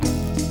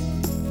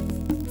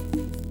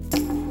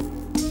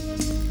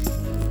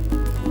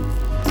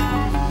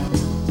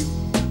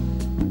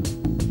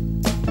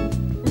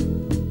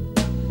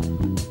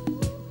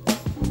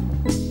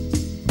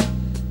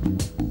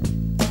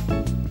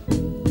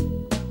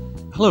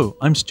Hello,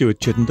 I'm Stuart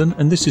Chittenden,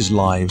 and this is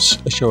Lives,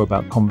 a show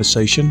about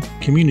conversation,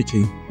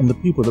 community, and the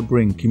people that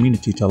bring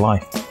community to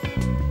life.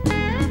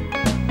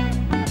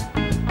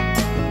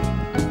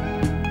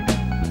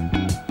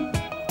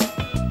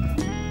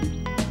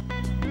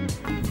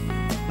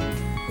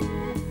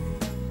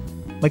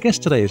 My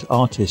guest today is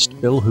artist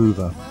Bill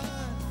Hoover.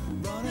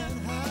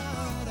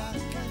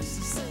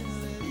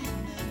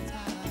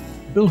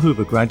 Bill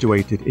Hoover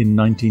graduated in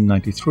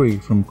 1993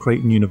 from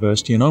Creighton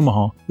University in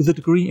Omaha with a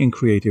degree in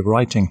creative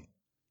writing.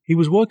 He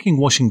was working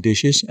washing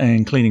dishes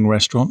and cleaning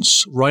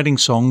restaurants, writing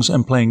songs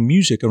and playing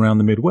music around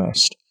the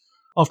Midwest.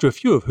 After a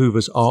few of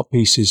Hoover's art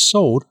pieces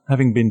sold,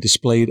 having been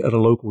displayed at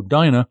a local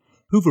diner,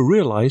 Hoover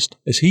realized,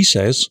 as he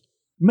says,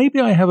 maybe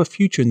I have a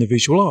future in the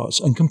visual arts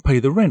and can pay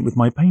the rent with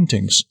my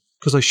paintings,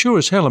 because I sure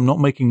as hell am not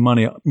making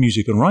money at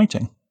music and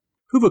writing.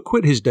 Hoover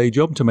quit his day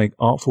job to make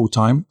art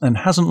full-time and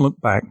hasn't looked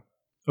back.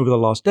 Over the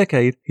last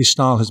decade, his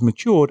style has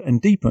matured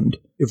and deepened,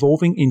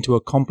 evolving into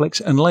a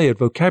complex and layered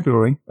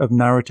vocabulary of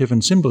narrative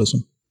and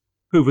symbolism.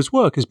 Hoover's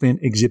work has been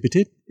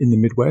exhibited in the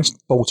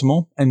Midwest,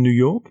 Baltimore, and New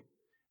York,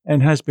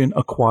 and has been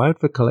acquired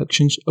for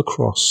collections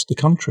across the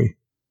country.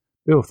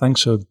 Bill,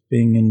 thanks for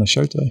being in the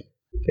show today.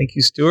 Thank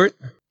you, Stuart.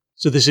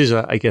 So this is,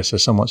 I guess, a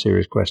somewhat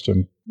serious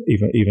question,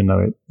 even though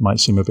it might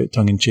seem a bit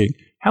tongue-in-cheek.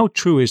 How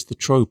true is the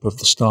trope of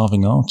the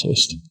starving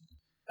artist?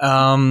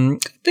 I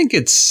think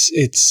it's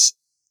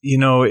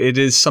it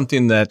is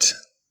something that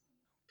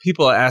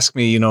people ask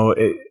me,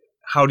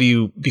 how do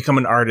you become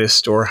an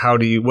artist, or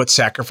what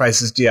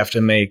sacrifices do you have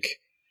to make?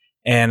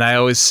 And I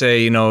always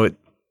say,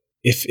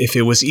 if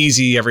it was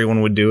easy,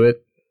 everyone would do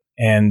it.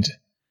 And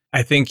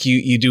I think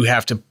you do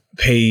have to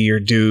pay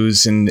your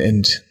dues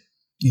and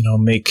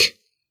make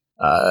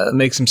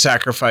some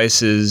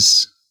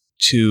sacrifices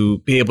to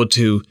be able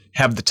to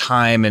have the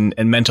time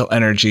and mental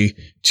energy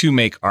to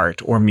make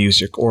art or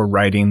music or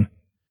writing.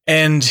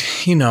 And,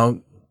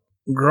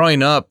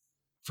 growing up,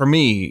 for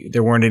me,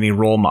 there weren't any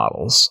role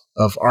models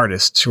of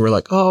artists who were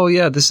like, oh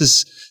yeah, this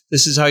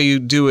is how you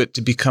do it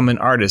to become an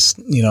artist.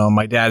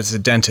 My dad is a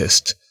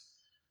dentist.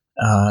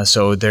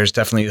 So there's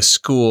definitely a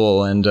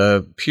school and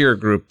a peer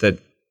group that,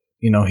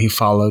 he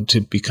followed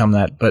to become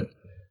that. But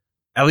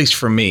at least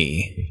for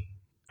me,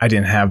 I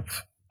didn't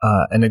have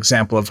an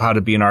example of how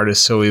to be an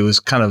artist. So it was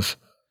kind of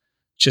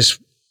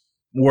just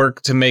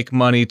work to make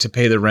money to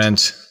pay the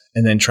rent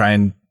and then try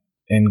and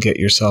get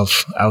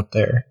yourself out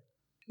there.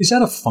 Is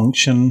that a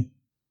function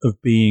of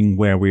being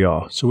where we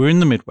are? So we're in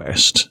the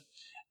Midwest,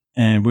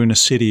 and we're in a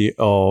city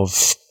the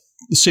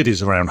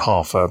city's around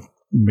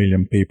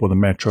 500,000 people. The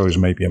metro is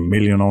maybe 1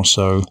 million or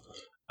so.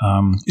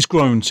 It's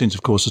grown since,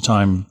 of course, the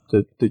time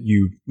that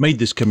you made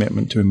this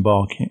commitment to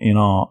embark in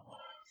art.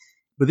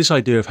 But this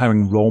idea of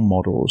having role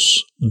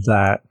models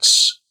that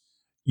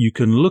you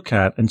can look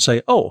at and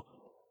say, oh,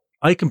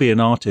 I can be an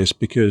artist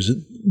because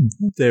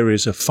there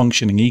is a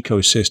functioning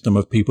ecosystem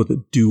of people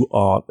that do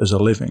art as a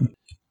living.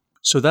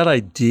 So that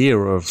idea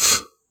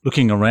of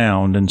looking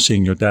around and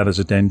seeing your dad as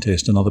a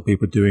dentist and other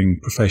people doing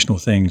professional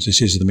things,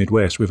 this is the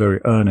Midwest, we're very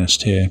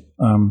earnest here.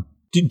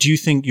 Do you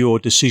think your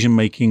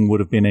decision-making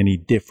would have been any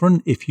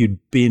different if you'd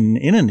been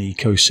in an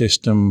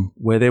ecosystem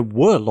where there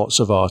were lots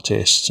of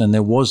artists and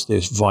there was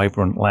this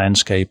vibrant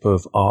landscape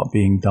of art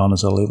being done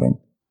as a living?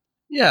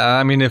 Yeah,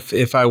 I mean,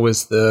 if I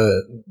was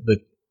the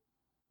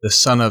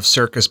son of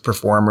circus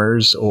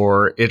performers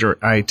or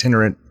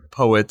itinerant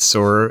poets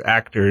or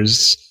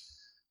actors,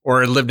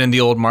 or lived in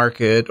the old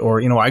market,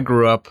 or, I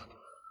grew up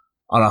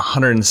on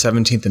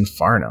 117th and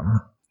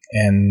Farnham.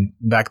 And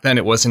back then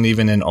it wasn't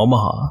even in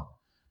Omaha.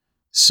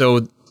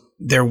 So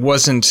there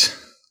wasn't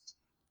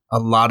a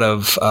lot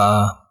of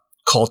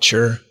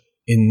culture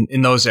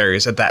in those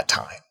areas at that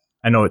time.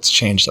 I know it's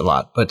changed a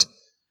lot, but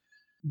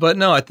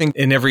no, I think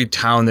in every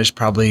town there's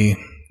probably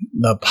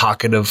the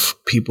pocket of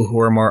people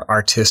who are more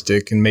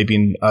artistic, and maybe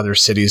in other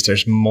cities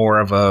there's more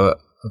of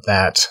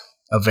that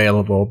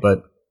available,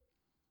 but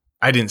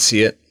I didn't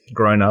see it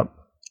growing up.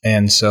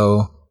 And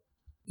so,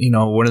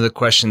 one of the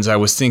questions I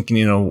was thinking,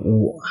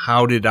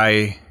 how did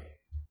I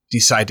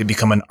decide to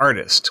become an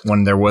artist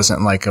when there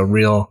wasn't like a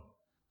real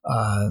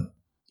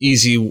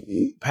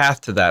easy path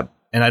to that?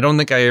 And I don't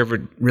think I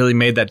ever really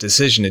made that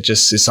decision. It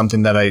just is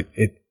something that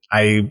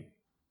I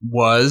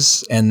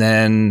was and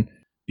then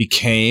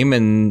became,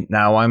 and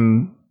now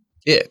I'm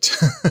it.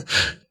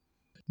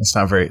 That's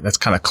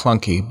kind of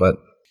clunky, but.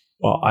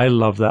 Well, I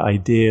love that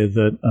idea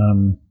that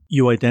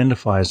you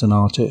identify as an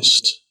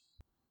artist,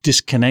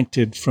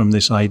 disconnected from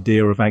this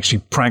idea of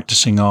actually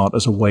practicing art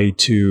as a way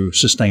to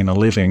sustain a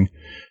living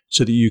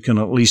so that you can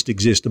at least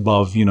exist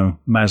above,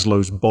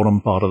 Maslow's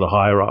bottom part of the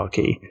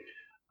hierarchy.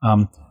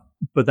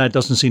 But that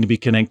doesn't seem to be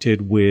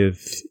connected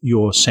with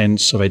your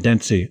sense of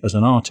identity as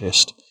an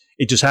artist.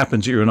 It just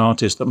happens that you're an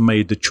artist that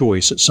made the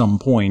choice at some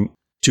point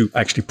to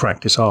actually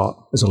practice art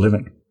as a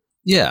living.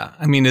 Yeah.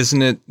 I mean,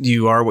 isn't it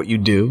you are what you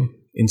do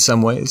in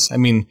some ways? I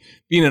mean,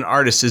 being an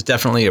artist is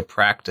definitely a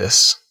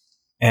practice.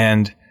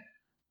 And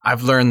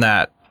I've learned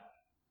that,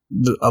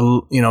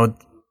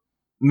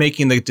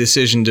 making the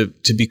decision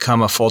to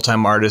become a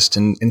full-time artist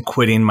and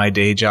quitting my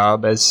day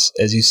job, as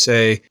you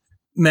say,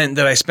 meant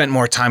that I spent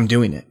more time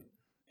doing it.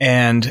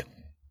 And,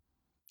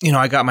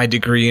 I got my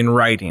degree in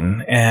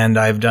writing, and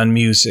I've done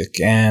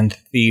music and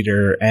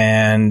theater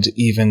and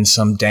even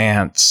some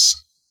dance.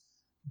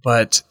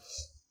 But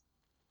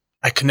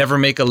I could never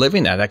make a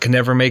living at it. I could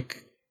never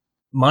make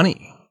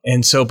money.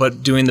 And so,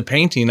 but doing the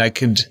painting, I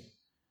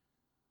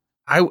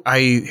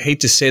hate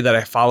to say that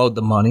I followed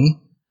the money,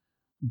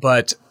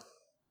 but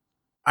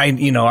I'm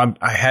not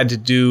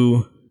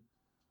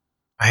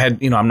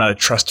a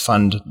trust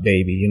fund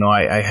baby.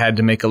 I had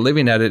to make a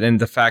living at it. And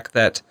the fact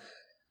that,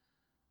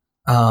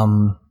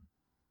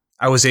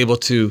 I was able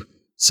to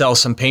sell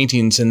some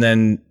paintings, and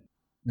then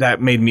that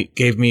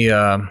gave me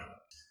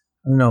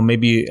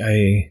maybe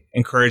a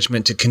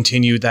encouragement to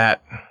continue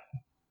that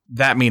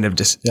mean of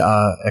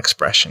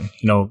expression,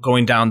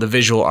 going down the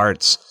visual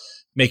arts,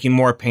 making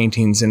more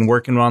paintings and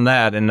working on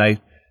that. And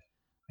I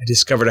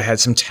discovered I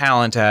had some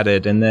talent at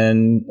it. And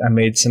then I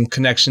made some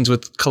connections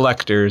with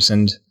collectors,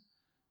 and it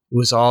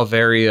was all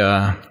very,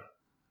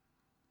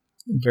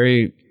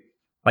 very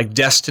like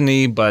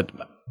destiny, but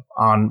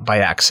by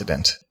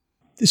accident.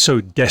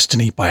 So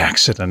destiny by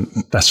accident,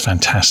 that's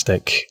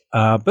fantastic.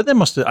 But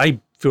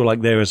I feel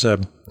like there is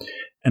an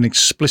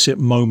explicit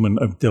moment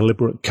of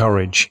deliberate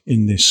courage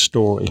in this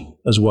story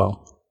as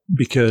well,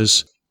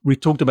 because we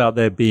talked about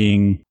there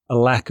being a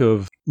lack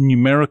of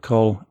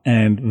numerical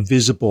and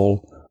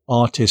visible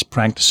artists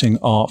practicing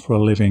art for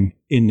a living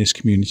in this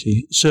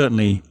community,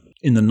 certainly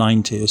in the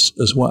 90s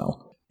as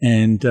well,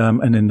 and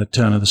in the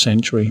turn of the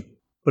century.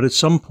 But at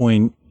some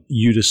point,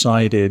 you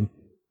decided,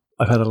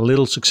 I've had a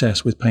little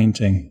success with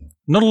painting.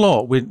 Not a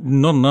lot,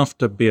 not enough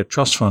to be a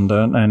trust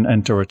funder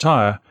and to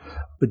retire,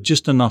 but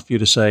just enough for you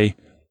to say,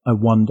 I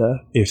wonder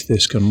if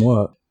this can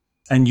work.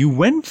 And you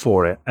went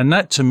for it. And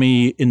that, to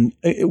me,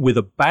 with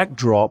a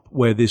backdrop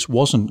where this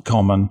wasn't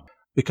common,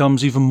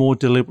 becomes even more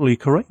deliberately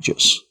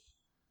courageous.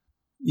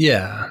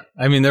 Yeah.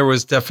 I mean, there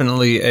was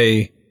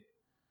definitely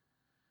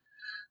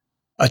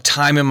a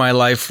time in my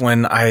life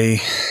when I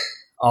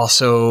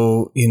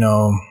also,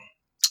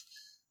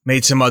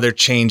 made some other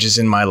changes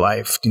in my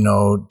life,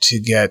 to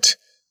get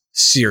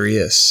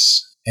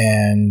serious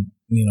and,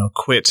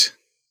 quit,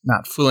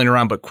 not fooling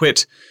around, but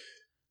quit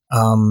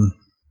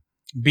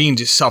being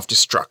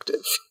self-destructive.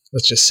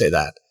 Let's just say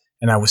that.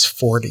 And I was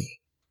 40.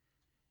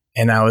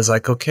 And I was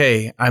like,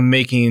 okay, I'm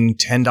making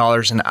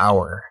 $10 an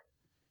hour.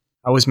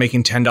 I was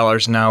making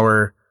 $10 an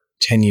hour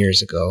 10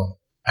 years ago.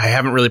 I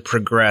haven't really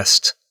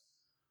progressed.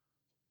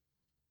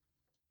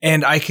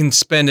 And I can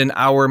spend an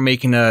hour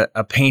making a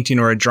painting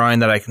or a drawing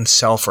that I can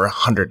sell for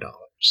 $100.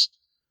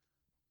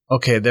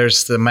 Okay,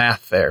 there's the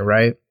math there,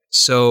 right?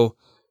 So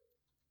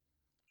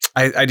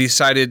I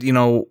decided,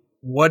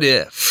 what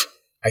if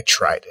I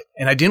tried it?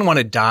 And I didn't want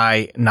to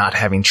die not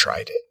having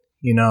tried it,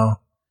 And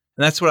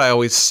that's what I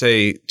always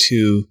say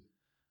to,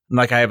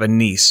 like, I have a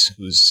niece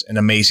who's an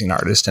amazing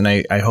artist, and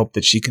I hope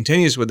that she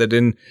continues with it.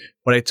 And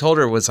what I told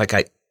her was,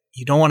 like,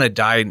 you don't want to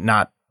die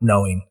not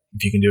knowing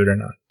if you can do it or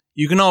not.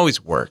 You can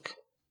always work.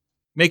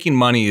 Making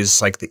money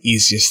is like the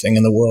easiest thing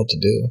in the world to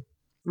do. It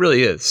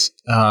really is.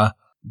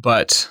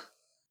 But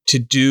to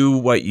do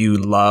what you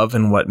love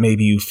and what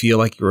maybe you feel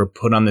like you were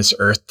put on this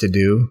earth to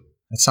do,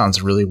 that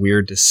sounds really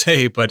weird to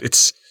say, but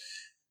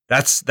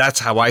that's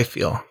how I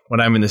feel when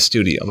I'm in the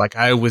studio. Like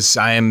I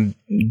am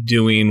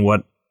doing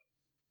what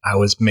I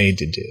was made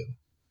to do.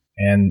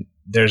 And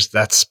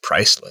that's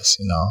priceless,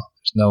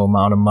 There's no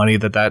amount of money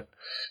that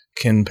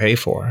can pay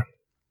for.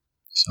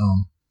 So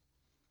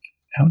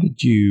how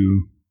did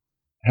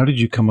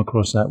you come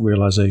across that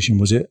realization?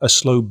 Was it a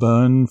slow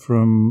burn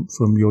from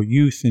your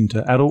youth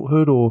into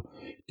adulthood, or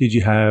did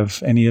you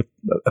have any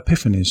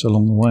epiphanies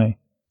along the way?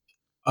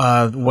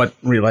 What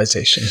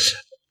realization?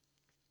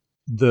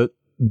 That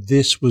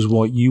this was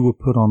what you were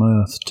put on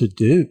earth to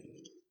do.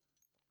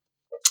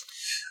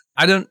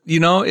 I don't,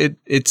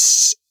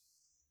 it's,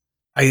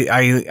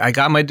 I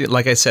got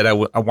like I said, I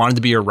wanted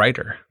to be a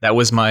writer. That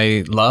was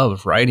my love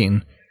of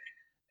writing.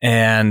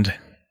 And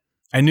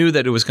I knew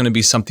that it was going to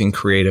be something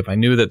creative. I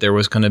knew that there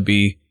was going to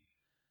be,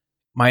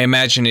 my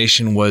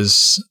imagination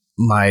was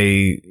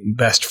my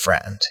best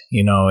friend,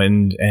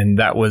 and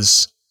that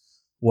was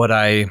what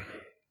I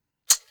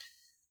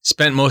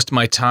spent most of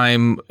my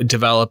time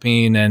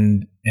developing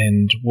and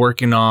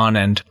working on.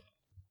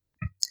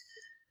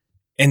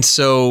 And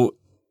so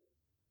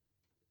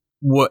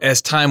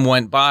as time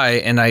went by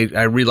and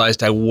I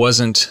realized I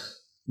wasn't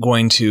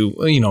going to,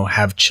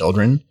 have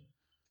children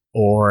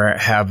or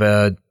have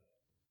a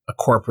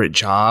corporate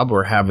job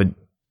or have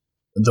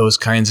those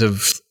kinds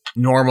of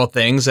normal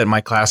things that my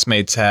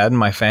classmates had and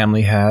my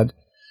family had.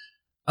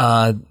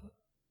 I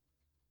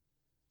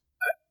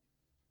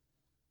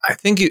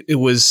think it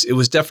was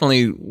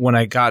definitely when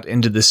I got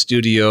into the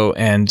studio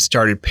and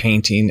started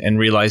painting and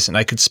realizing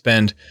I could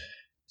spend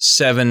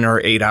 7 or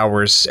 8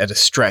 hours at a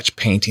stretch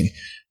painting.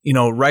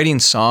 Writing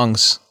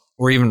songs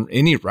or even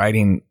any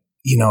writing,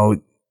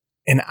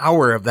 an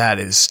hour of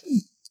that's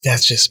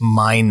just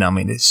mind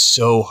numbing. It's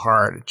so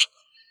hard.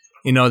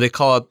 They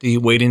call it the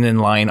waiting in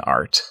line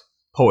art,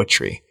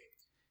 poetry.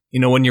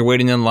 when you're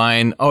waiting in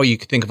line, you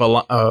could think of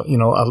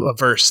a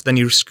verse, then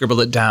you scribble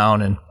it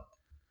down. And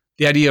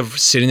the idea of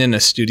sitting in a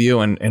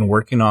studio and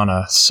working on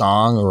a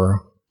song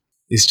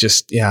is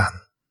just,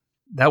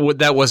 that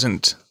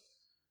wasn't,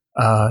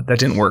 that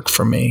didn't work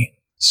for me.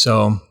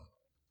 So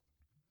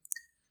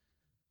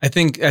I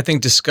think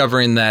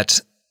discovering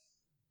that,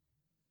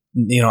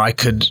 I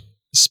could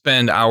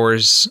spend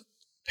hours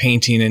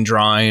painting and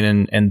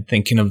drawing and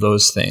thinking of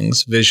those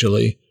things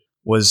visually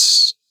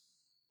was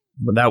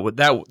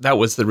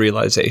the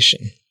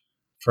realization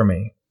for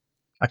me.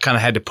 I kind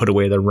of had to put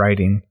away the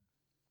writing.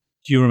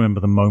 Do you remember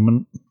the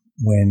moment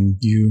when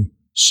you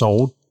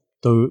sold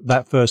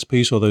that first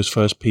piece or those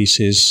first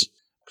pieces?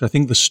 Because I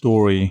think the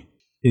story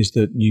is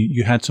that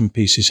you had some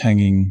pieces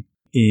hanging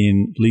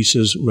in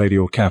Lisa's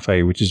Radio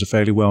Cafe, which is a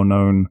fairly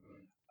well-known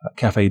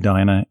cafe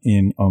diner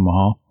in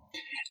Omaha.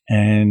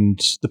 And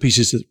the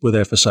pieces that were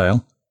there for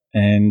sale,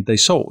 and they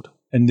sold.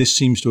 And this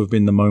seems to have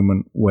been the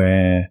moment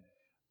where,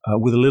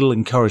 with a little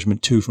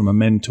encouragement too from a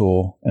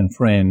mentor and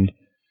friend,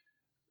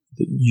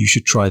 that you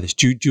should try this.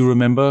 Do you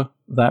remember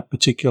that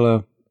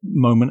particular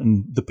moment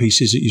and the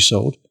pieces that you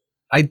sold?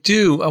 I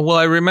do. Well,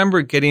 I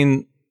remember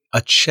getting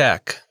a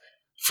check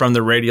from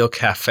the Radio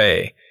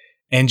Cafe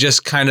and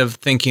just kind of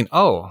thinking,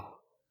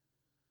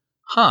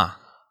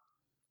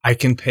 I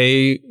can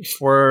pay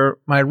for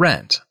my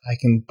rent. I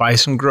can buy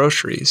some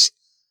groceries.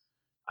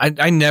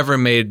 I never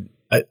made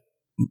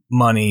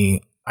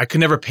money. I could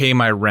never pay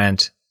my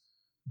rent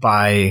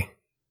by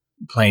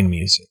playing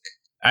music.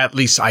 At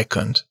least I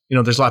couldn't.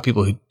 There's a lot of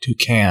people who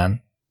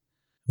can,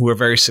 who are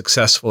very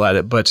successful at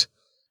it, but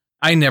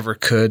I never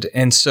could.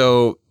 And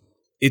so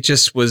it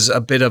just was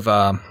a bit of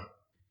a,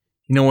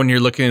 when you're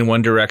looking in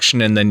one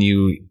direction and then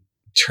you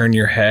turn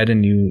your head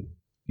and you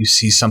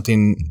see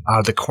something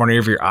out of the corner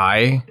of your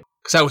eye.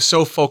 Because I was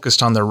so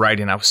focused on the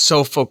writing. I was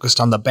so focused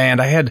on the band.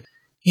 I had,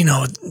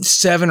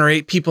 7 or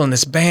 8 people in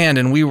this band,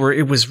 and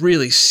it was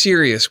really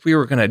serious. We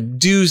were going to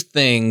do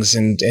things,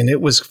 and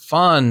it was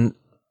fun.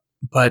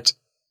 But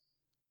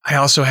I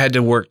also had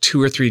to work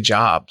 2 or 3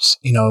 jobs,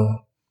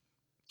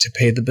 to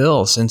pay the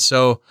bills. And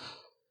so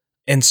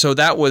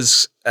that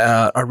was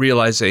a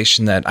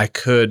realization that I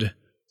could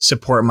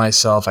support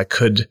myself. I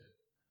could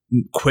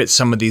quit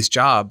some of these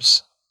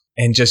jobs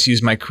and just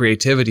use my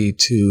creativity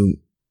to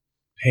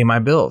pay my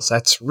bills.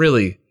 That's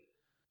really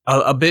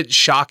a bit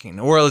shocking,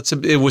 or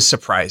it was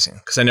surprising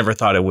because I never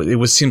thought it would.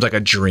 It seems like a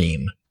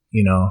dream,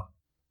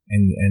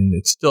 and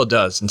it still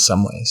does in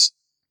some ways.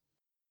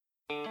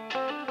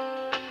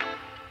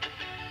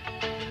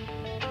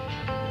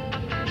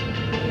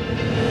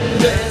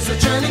 There's a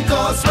training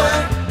course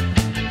where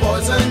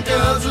boys and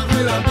girls with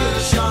real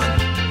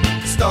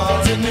ambition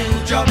start a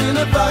new job in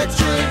a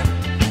factory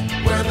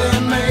where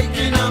they're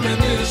making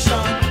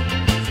ammunition.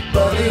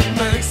 But it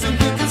makes them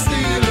think of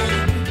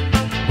stealing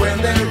when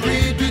they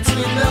read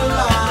between the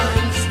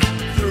lines.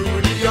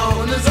 Through the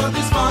owners of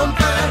this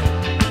fanfare,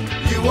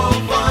 you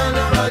won't find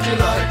a ride you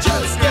like.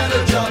 Just get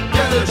a job,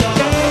 get a job.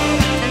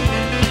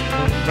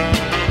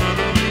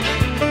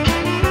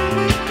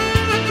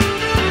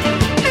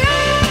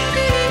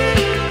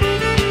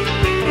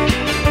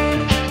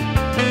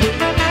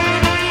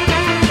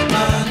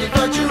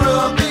 Manufacture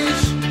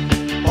rubbish,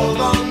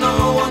 although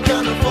no one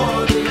can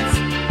afford it.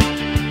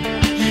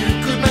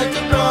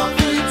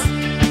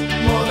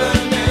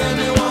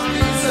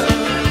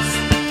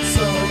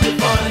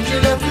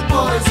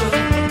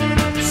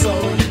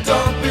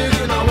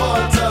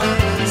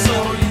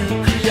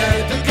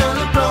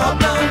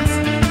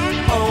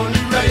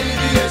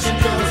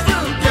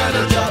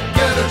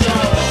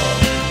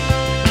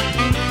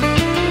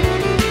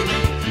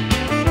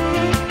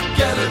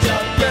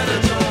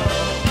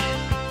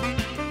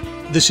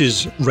 This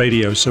is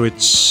radio, so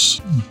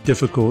it's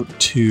difficult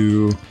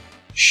to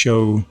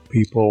show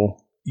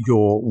people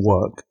your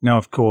work. Now,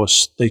 of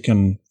course, they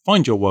can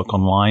find your work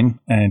online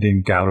and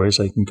in galleries.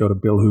 They can go to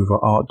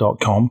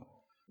billhooverart.com.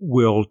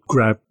 We'll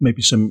grab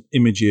maybe some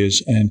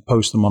images and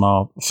post them on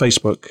our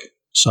Facebook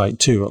site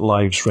too, at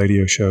Lives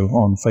Radio Show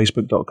on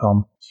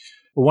facebook.com.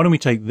 But why don't we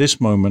take this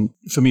moment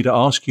for me to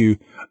ask you,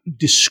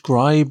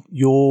 describe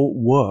your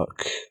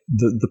work,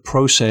 the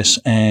process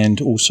and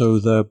also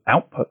the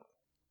output.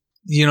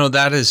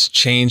 That has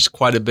changed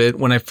quite a bit.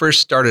 When I first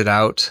started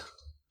out,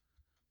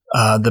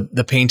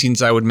 the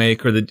paintings I would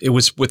make, it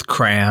was with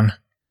crayon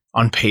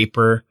on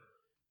paper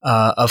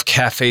of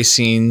cafe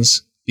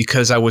scenes,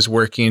 because I was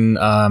working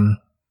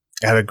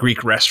at a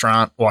Greek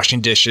restaurant,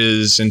 washing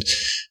dishes, and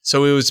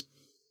so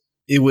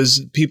it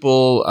was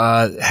people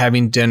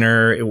having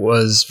dinner. It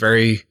was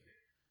very,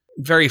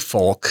 very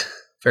folky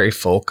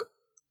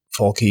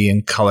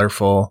and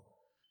colorful.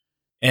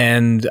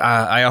 And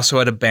I also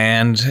had a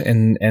band,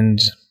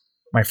 and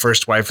my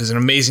first wife is an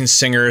amazing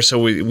singer, so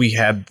we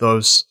had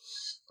those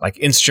like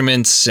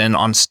instruments and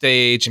on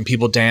stage and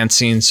people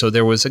dancing. So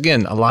there was,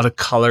 again, a lot of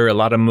color, a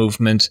lot of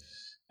movement,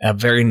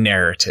 very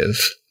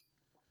narrative.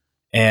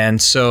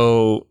 And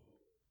so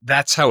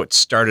that's how it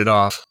started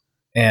off.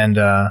 And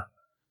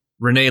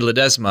Renee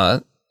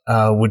Ledesma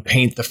would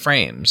paint the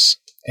frames,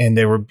 and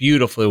they were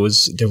beautiful.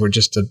 They were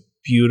just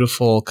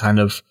beautiful kind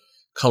of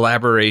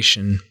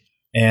collaboration.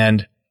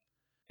 And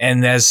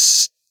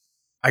as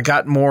I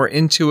got more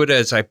into it,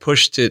 as I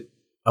pushed it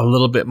a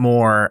little bit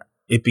more,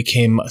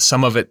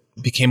 some of it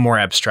became more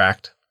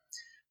abstract.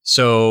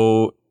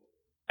 So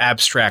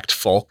abstract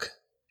folk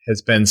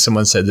has been,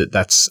 someone said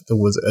that's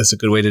a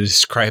good way to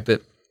describe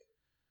it.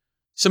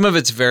 Some of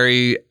it's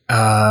very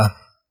lots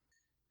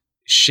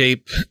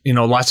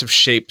of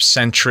shape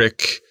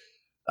centric,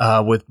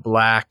 with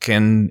black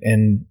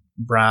and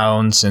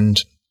browns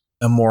and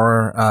a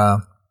more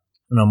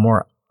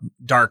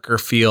darker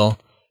feel.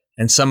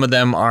 And some of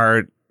them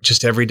are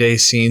just everyday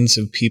scenes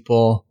of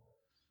people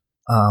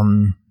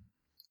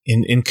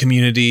in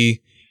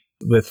community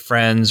with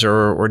friends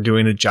or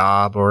doing a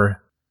job.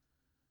 Or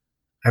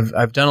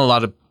I've done a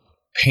lot of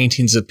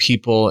paintings of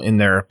people in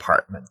their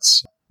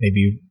apartments,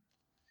 maybe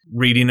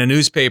reading a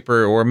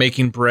newspaper or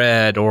making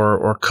bread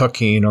or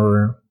cooking,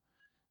 or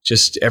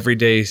just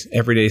everyday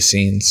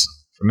scenes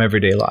from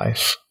everyday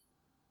life.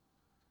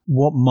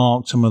 What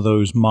marked some of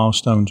those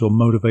milestones or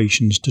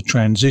motivations to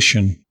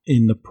transition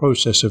in the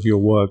process of your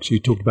work? So you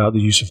talked about the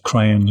use of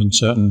crayons and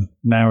certain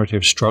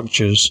narrative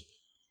structures,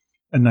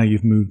 and now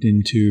you've moved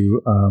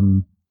into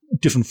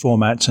different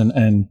formats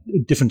and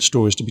different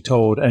stories to be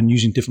told, and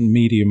using different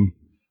media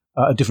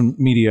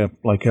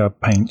like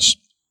paints.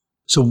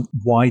 So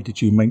why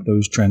did you make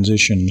those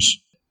transitions?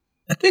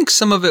 I think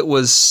some of it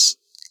was,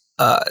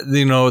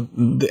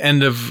 the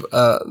end of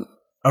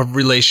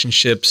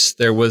relationships.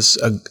 There was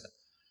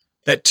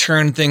that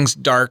turned things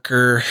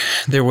darker.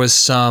 There was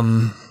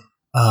some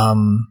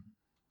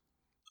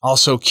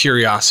also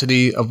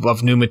curiosity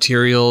of new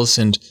materials,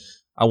 and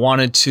I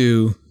wanted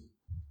to,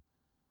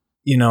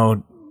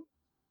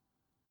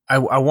 I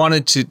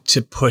wanted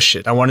to push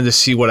it. I wanted to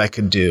see what I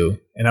could do,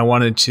 and I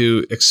wanted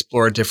to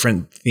explore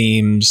different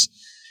themes,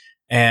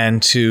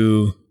 and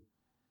to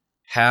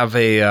have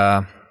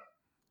the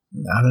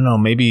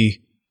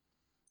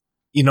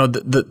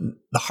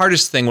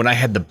hardest thing when I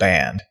had the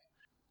band,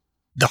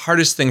 the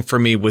hardest thing for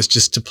me was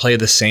just to play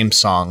the same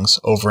songs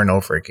over and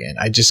over again.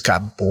 I just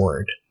got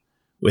bored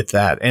with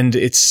that. And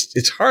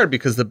it's hard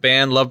because the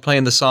band loved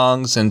playing the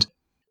songs, and,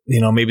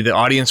 maybe the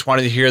audience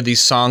wanted to hear these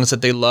songs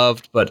that they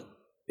loved, but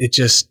it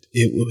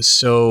was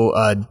so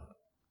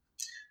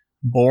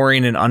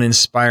boring and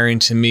uninspiring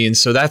to me. And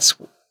so that's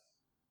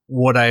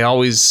what I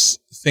always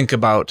think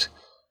about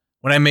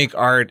when I make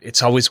art.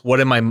 It's always, what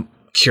am I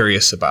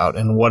curious about,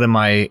 and what am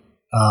I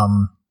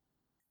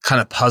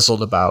kind of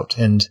puzzled about,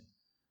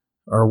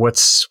 or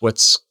what's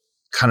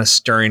kind of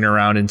stirring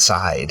around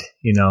inside,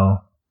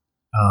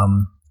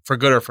 for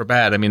good or for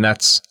bad. I mean, I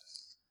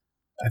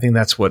think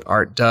that's what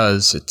art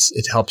does.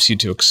 It helps you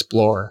to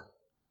explore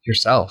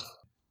yourself.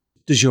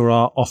 Does your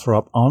art offer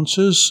up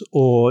answers,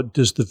 or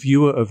does the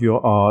viewer of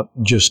your art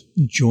just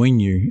join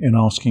you in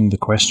asking the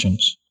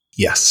questions?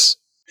 Yes.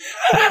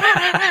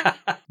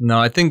 No,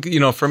 I think,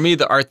 for me,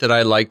 the art that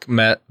I like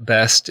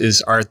best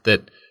is art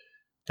that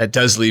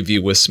does leave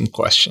you with some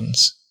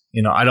questions.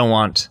 I don't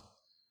want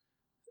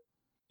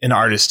an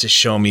artist to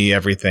show me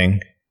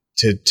everything,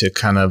 to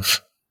kind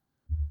of,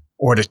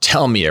 or to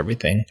tell me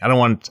everything. I don't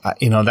want,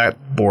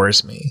 that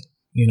bores me,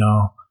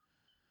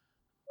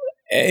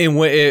 And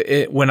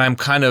when I'm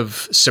kind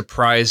of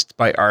surprised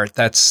by art,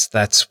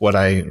 that's what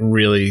I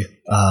really,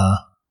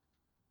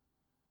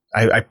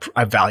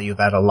 I value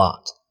that a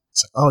lot.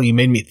 It's like, oh, you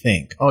made me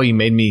think. Oh, you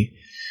made me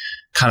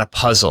kind of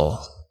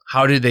puzzle.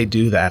 How did they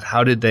do that?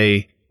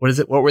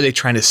 What were they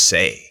trying to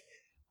say?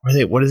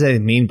 What does that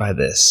mean by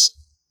this?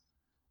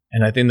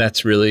 And I think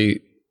that's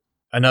really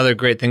another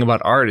great thing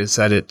about art, is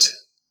that it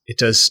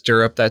does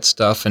stir up that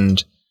stuff.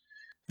 And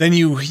then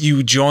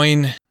you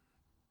join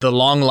the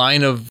long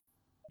line of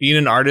being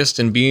an artist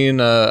and being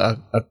a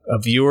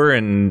viewer,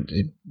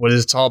 and what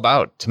it's all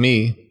about to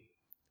me,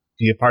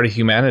 be a part of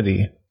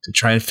humanity, to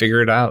try and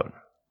figure it out.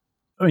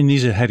 I mean,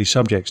 these are heady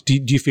subjects. Do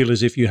you feel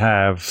as if you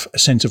have a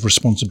sense of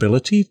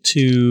responsibility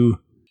to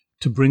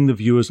bring the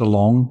viewers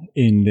along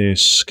in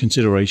this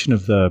consideration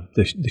of the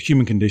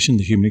human condition,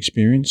 the human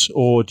experience,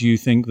 or do you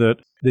think that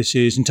this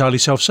is entirely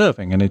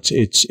self-serving and it's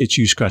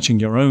you scratching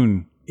your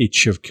own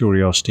itch of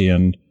curiosity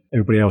and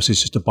everybody else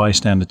is just a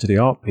bystander to the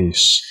art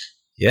piece?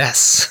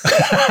 Yes.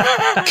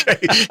 Okay,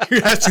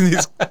 you're asking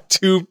these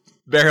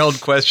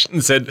two-barreled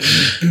questions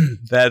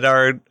that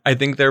are, I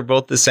think they're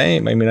both the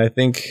same. I mean, I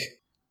think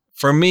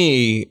for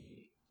me,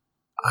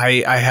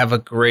 I have a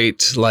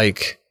great,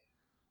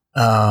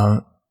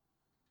 I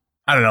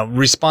don't know,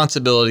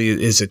 responsibility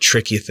is a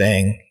tricky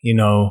thing.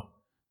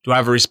 Do I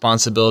have a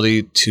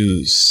responsibility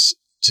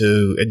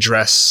to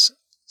address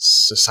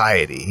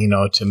society,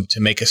 to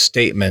make a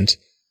statement?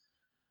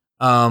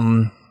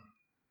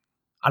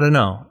 I don't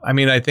know. I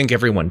mean, I think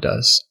everyone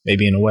does,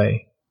 maybe in a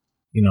way,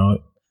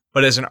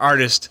 but as an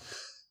artist,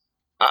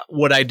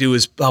 what I do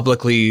is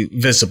publicly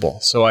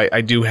visible. So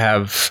I do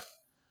have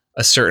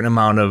a certain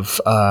amount of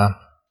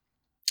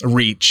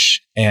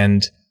reach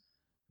and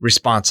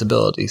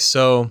responsibility.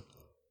 So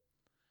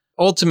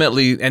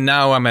ultimately, and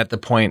now I'm at the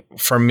point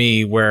for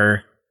me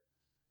where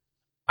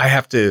I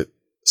have to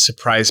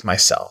surprise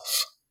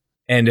myself.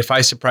 And if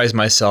I surprise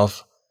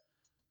myself,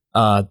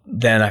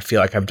 then I feel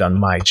like I've done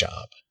my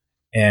job.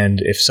 And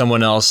if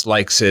someone else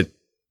likes it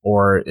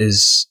or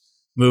is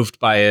moved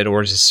by it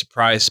or is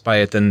surprised by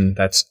it, then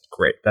that's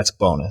great. That's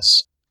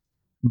bonus.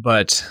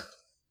 But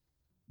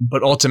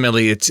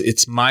ultimately,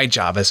 it's my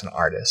job as an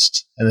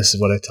artist. And this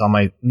is what I tell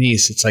my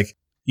niece. It's like,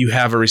 you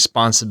have a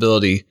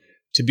responsibility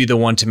to be the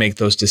one to make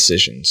those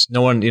decisions.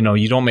 No one,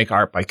 you don't make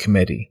art by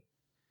committee.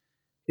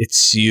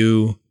 It's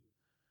you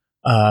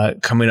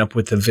coming up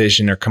with a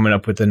vision or coming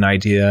up with an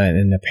idea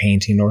in a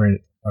painting or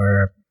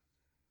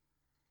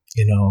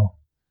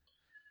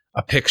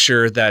a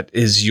picture that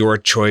is your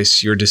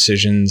choice, your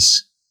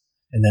decisions,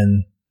 and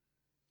then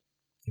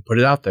you put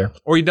it out there.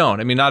 Or you don't.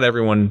 I mean, not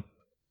everyone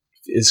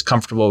is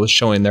comfortable with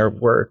showing their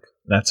work.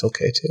 That's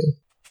okay too.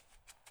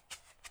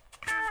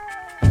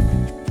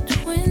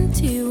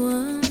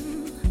 21,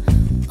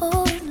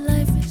 all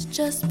life has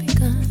just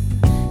begun.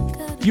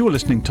 You are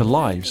listening to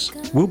Lives.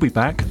 We'll be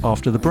back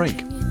after the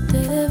break.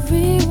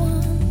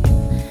 Everyone,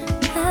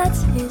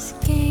 that's his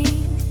game,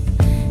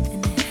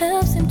 and it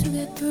helps him to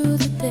get through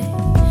the day.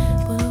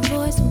 But a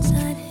voice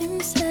inside him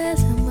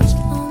says, how much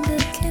longer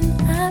can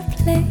I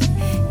play?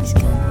 He's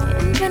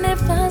got infinite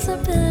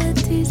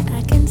possibilities,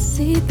 I can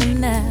see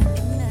them now.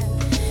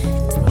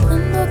 It's the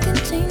unbroken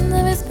chains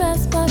of his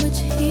past by which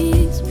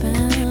he's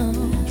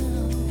bound.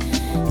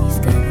 He's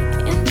got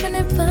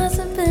infinite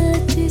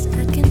possibilities,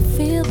 I can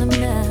feel them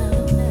now.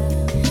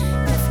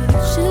 If he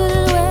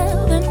should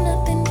well, then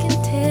nothing can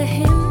tear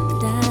him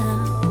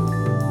down.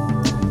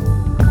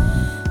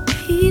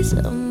 Peace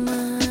of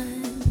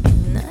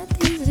mind, not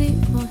easy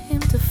for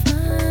him to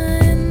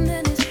find.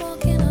 And he's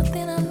walking a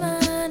thinner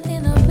line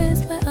in a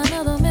place where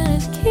another man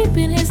is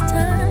keeping his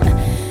time.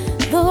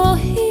 Though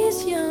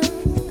he's young,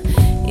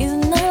 he's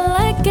not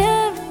like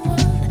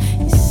everyone.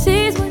 He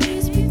sees what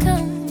he's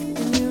become,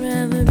 and he'd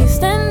rather be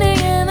standing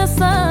in the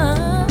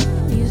sun.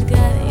 He's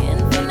got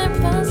infinite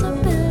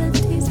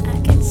possibilities,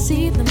 I can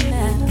see them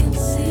now.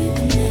 It's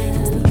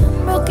the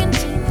unbroken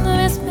chains of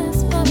his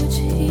past by which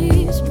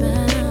he's bound.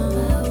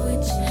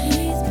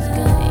 He's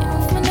got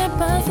infinite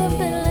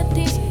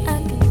possibilities, I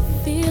can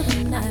feel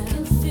them now. If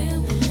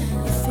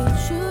he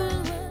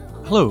should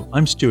well. Hello,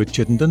 I'm Stuart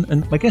Chittenden,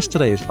 and my guest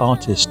today is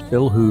artist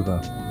Bill Hoover.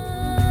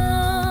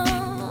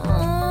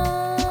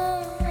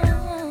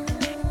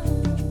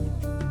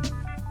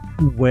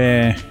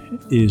 Where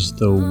is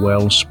the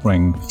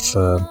wellspring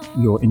for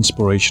your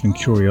inspiration and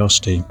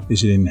curiosity?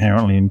 Is it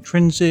inherently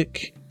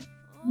intrinsic?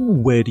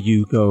 Where do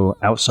you go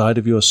outside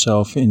of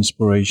yourself for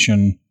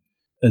inspiration?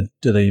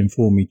 Do they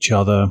inform each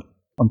other?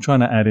 I'm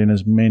trying to add in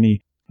as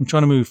many. I'm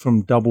trying to move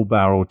from double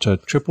barrel to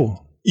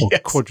triple or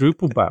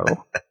quadruple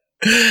barrel.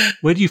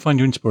 Where do you find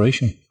your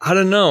inspiration? I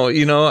don't know.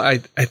 I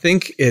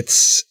think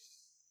it's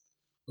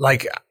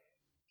like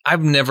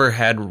I've never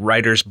had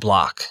writer's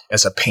block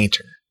as a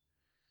painter,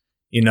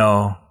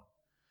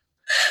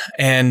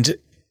 and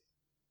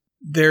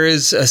there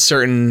is a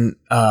certain,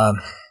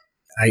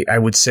 I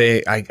would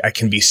say I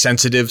can be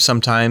sensitive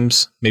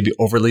sometimes, maybe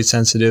overly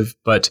sensitive,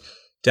 but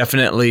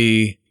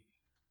definitely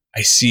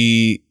I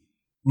see,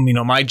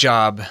 my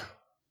job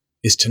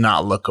is to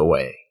not look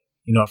away.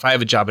 If I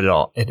have a job at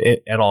all,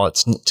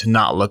 it's to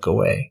not look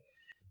away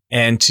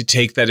and to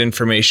take that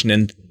information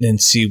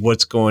and see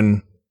what's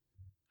going,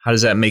 how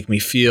does that make me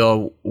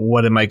feel?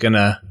 What am I going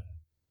to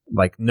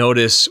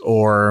notice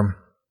or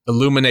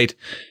illuminate?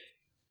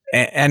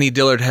 Annie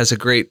Dillard has a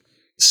great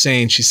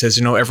saying. She says,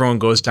 everyone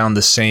goes down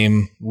the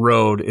same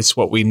road. It's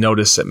what we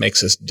notice that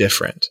makes us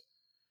different.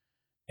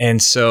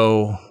 And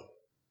so,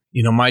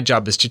 my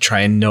job is to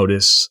try and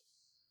notice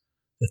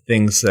the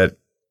things that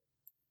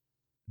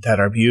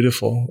are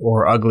beautiful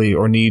or ugly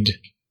or need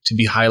to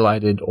be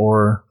highlighted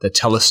or that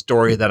tell a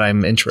story that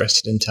I'm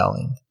interested in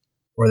telling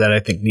or that I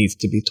think needs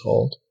to be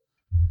told.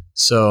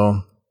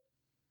 So,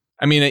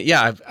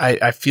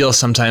 I feel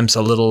sometimes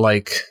a little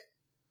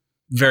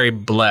very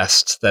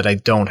blessed that I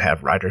don't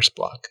have writer's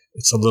block.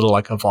 It's a little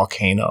like a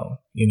volcano,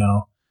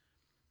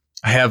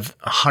 I have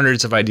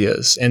hundreds of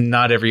ideas and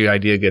not every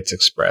idea gets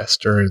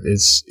expressed or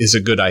is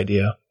a good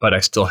idea, but I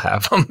still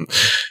have them.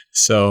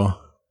 So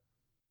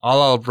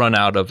all I'll run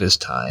out of is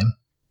time.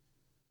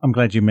 I'm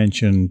glad you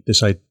mentioned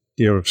this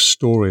idea of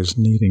stories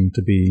needing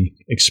to be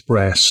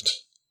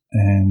expressed.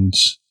 And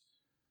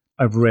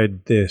I've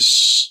read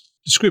this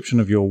description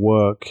of your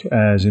work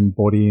as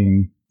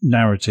embodying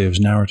narratives,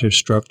 narrative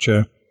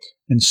structure,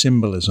 and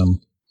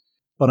symbolism.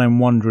 But I'm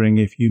wondering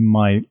if you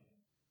might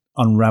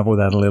unravel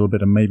that a little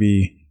bit and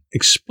maybe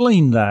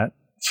explain that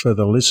for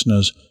the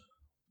listeners.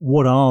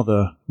 What are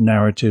the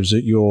narratives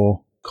that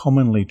you're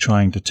commonly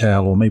trying to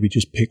tell, or maybe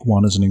just pick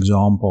one as an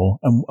example,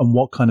 and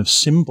what kind of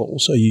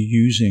symbols are you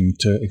using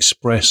to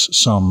express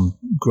some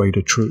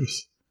greater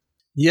truth?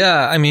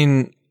 Yeah,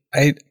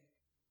 I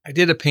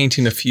did a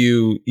painting a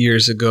few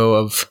years ago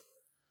of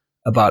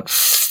about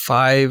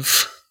 5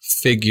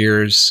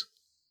 figures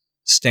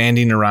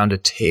standing around a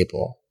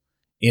table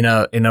in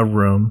a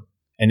room,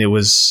 and there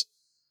was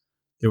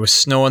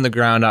snow on the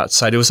ground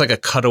outside. It was like a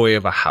cutaway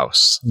of a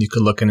house. You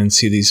could look in and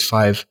see these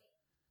 5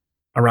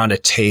 around a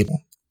table.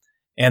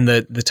 And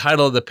the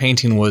title of the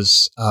painting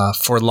was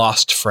For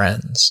Lost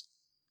Friends.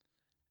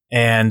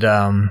 And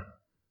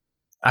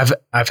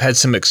I've had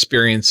some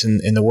experience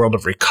in the world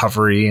of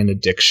recovery and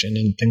addiction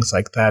and things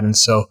like that. And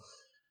so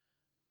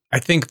I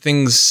think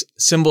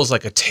symbols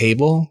like a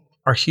table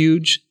are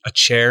huge, a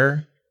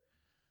chair.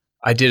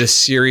 I did a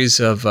series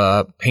of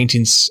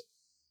paintings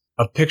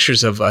of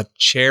pictures of a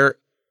chair,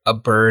 a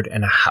bird,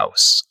 and a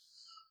house.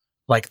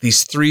 Like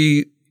these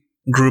three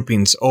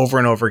groupings over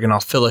and over again. I'll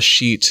fill a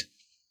sheet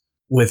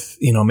with,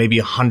 maybe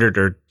 100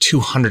 or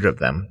 200 of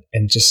them.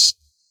 And just,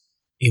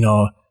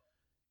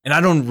 and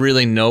I don't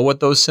really know what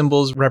those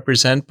symbols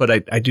represent, but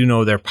I do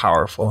know they're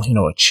powerful.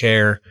 A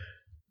chair,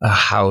 a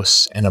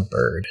house, and a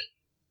bird.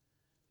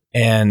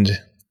 And,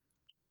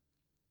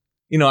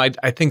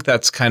 I think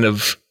that's kind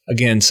of,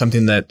 again,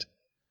 something that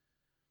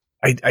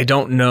I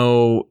don't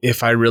know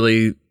if I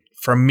really,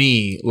 for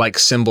me, like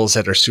symbols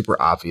that are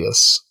super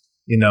obvious,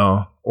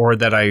 or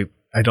that I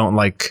don't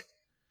like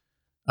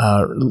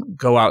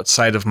go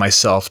outside of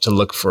myself to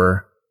look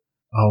for,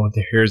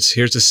 here's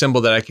a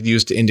symbol that I could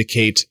use to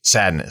indicate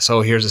sadness.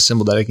 Oh, here's a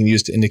symbol that I can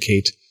use to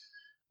indicate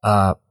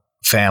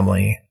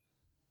family.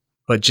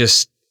 But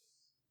just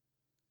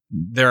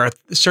there are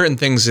certain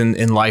things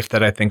in life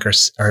that I think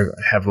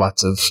have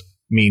lots of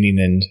meaning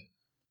and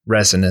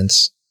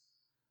resonance,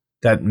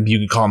 that you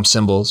could call them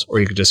symbols or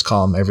you could just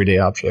call them everyday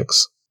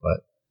objects,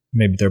 but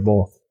maybe they're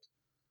both.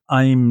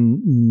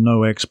 I'm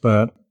no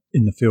expert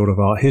in the field of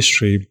art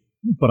history,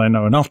 but I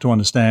know enough to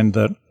understand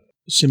that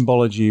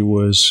symbology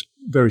was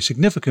very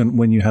significant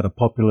when you had a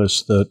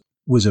populace that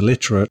was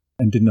illiterate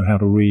and didn't know how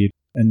to read,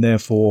 and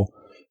therefore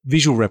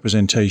visual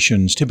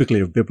representations, typically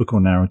of biblical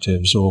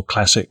narratives or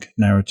classic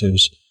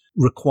narratives,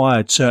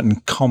 required certain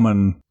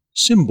common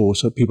symbols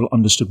so that people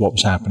understood what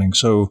was happening.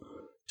 So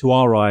to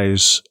our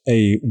eyes,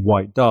 a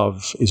white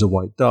dove is a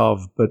white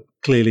dove, but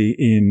clearly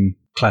in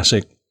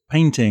classic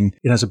painting,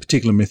 it has a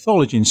particular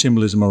mythology and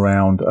symbolism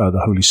around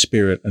the Holy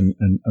Spirit and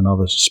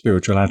other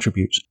spiritual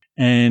attributes.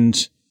 And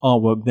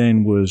artwork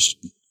then was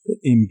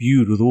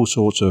imbued with all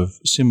sorts of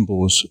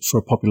symbols for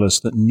a populace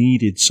that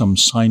needed some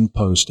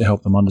signpost to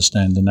help them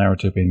understand the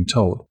narrative being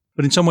told.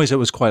 But in some ways, it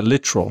was quite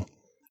literal.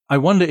 I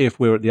wonder if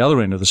we're at the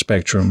other end of the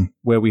spectrum,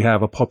 where we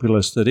have a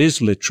populace that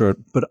is literate,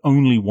 but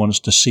only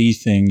wants to see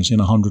things in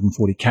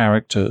 140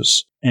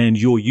 characters. And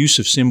your use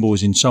of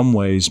symbols in some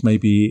ways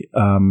maybe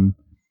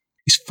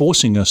is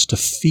forcing us to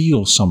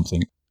feel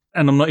something.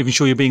 And I'm not even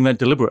sure you're being that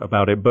deliberate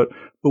about it, but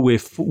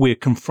we're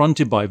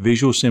confronted by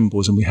visual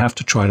symbols and we have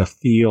to try to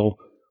feel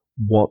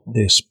what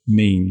this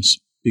means,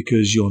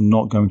 because you're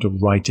not going to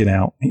write it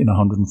out in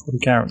 140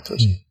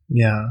 characters.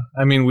 Yeah.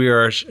 I mean, we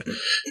are,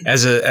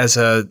 as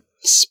a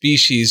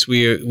species,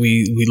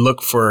 we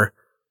look for,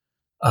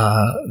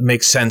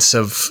 make sense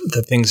of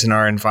the things in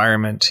our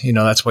environment.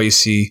 That's why you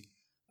see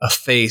a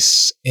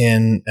face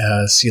in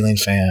a ceiling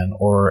fan,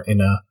 or in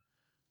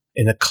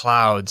the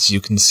clouds,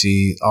 you can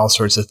see all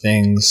sorts of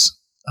things.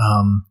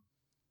 I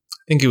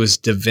think it was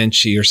Da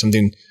Vinci or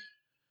something,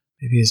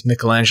 maybe it's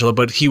Michelangelo,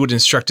 but he would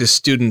instruct his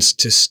students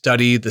to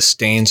study the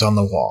stains on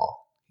the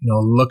wall.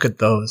 Look at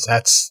those.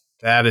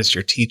 That is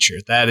your teacher.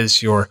 That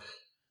is your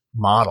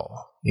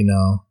model.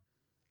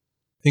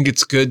 I think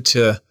it's good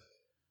to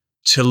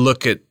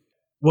look at,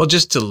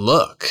 just to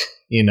look,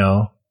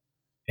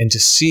 and to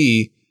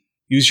see,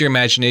 use your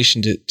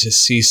imagination to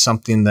see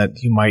something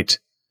that you might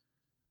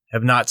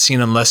have not seen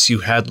unless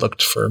you had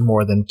looked for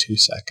more than 2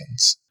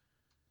 seconds.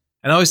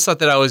 And I always thought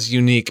that I was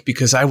unique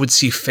because I would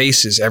see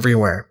faces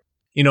everywhere.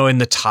 In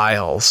the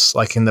tiles,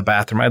 like in the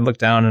bathroom, I'd look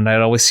down and I'd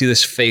always see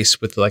this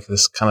face with like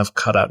this kind of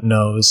cutout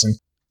nose,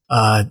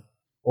 and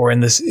or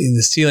in the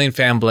ceiling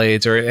fan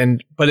blades,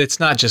 but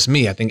it's not just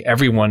me. I think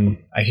everyone,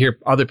 I hear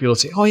other people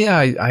say, "Oh yeah,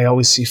 I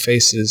always see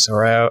faces,"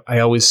 or I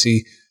always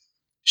see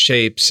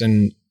shapes,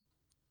 and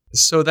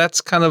so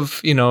that's kind of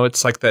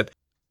it's like that.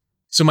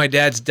 So my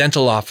dad's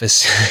dental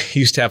office he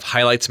used to have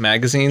Highlights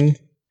magazine.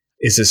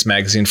 Is this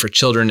magazine for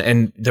children?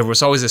 And there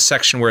was always a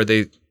section where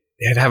they'd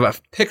have a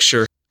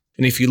picture.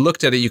 And if you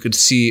looked at it, you could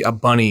see a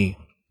bunny,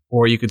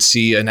 or you could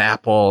see an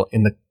apple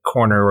in the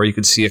corner, or you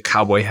could see a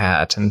cowboy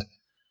hat. And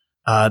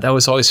that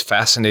was always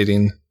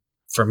fascinating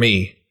for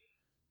me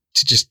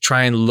to just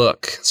try and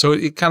look. So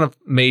it kind of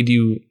made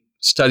you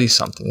study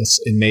something.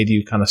 It made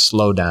you kind of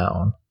slow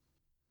down.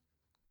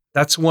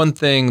 That's one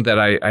thing that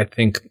I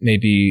think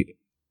maybe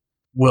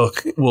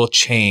will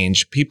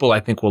change. People, I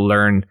think, will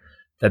learn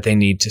that they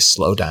need to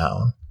slow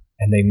down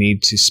and they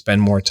need to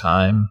spend more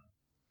time.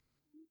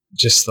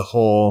 Just the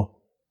whole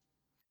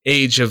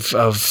age of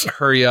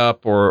hurry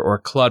up or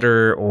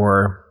clutter,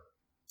 or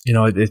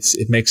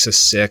it makes us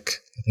sick.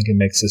 I think it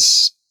makes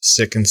us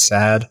sick and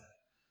sad.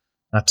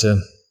 Not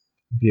to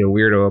be a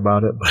weirdo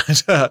about it, but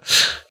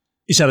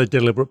is that a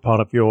deliberate part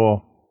of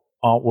your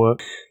artwork?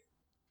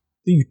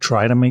 Do you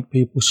try to make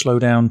people slow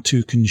down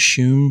to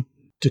consume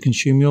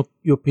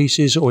your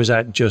pieces, or is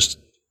that just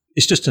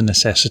a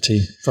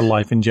necessity for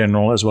life in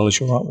general as well as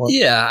your artwork?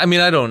 Yeah, I mean,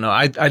 I don't know.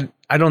 I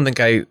don't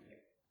think I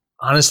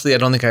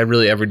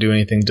really ever do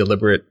anything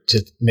deliberate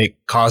to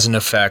make cause and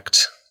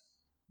effect.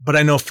 But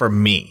I know for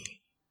me,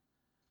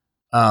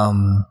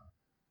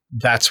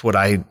 that's what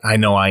I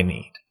know I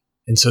need.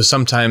 And so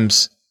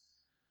sometimes,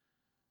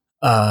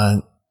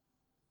 I've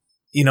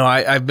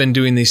been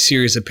doing these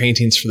series of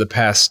paintings for the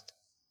past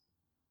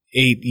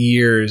 8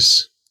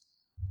 years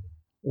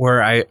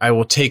where I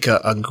will take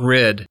a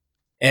grid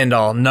and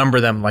I'll number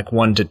them like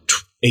 1 to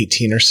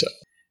 18 or so.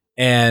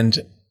 And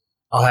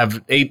I'll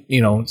have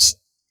 18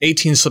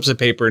 slips of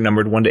paper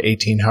numbered 1 to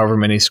 18, however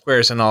many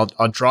squares. And I'll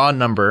draw a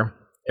number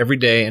every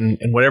day. And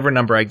whatever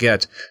number I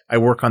get, I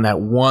work on that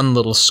one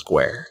little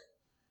square.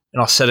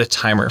 And I'll set a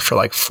timer for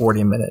like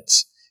 40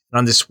 minutes. And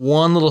on this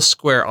one little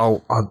square,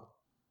 I'll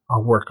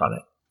work on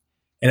it.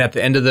 And at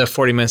the end of the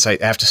 40 minutes, I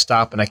have to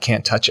stop and I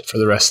can't touch it for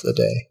the rest of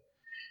the day.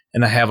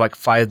 And I have like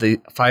five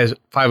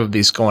of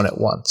these going at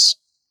once.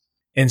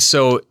 And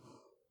so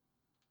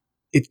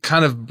it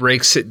kind of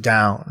breaks it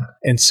down.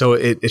 And so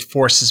it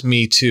forces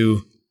me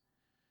to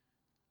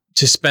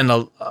spend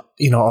a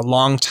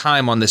long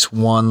time on this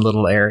one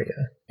little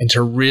area and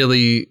to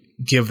really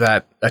give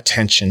that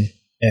attention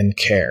and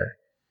care.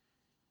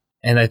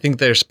 And I think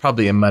there's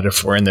probably a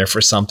metaphor in there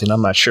for something.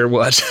 I'm not sure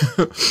what,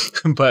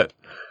 but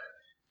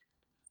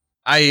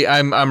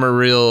I'm a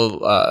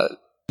real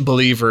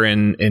believer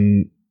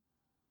in,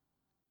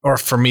 or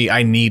for me,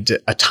 I need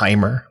a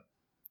timer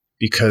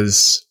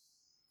because,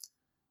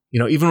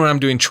 even when I'm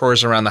doing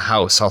chores around the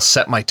house, I'll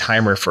set my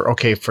timer for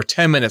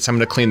 10 minutes, I'm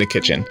going to clean the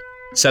kitchen,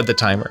 set the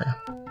timer.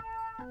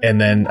 And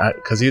then,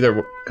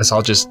 because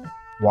I'll just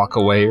walk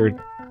away, or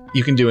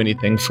you can do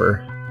anything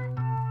for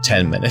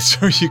 10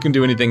 minutes, or you can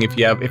do anything if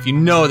you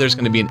know there's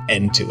going to be an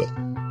end to it.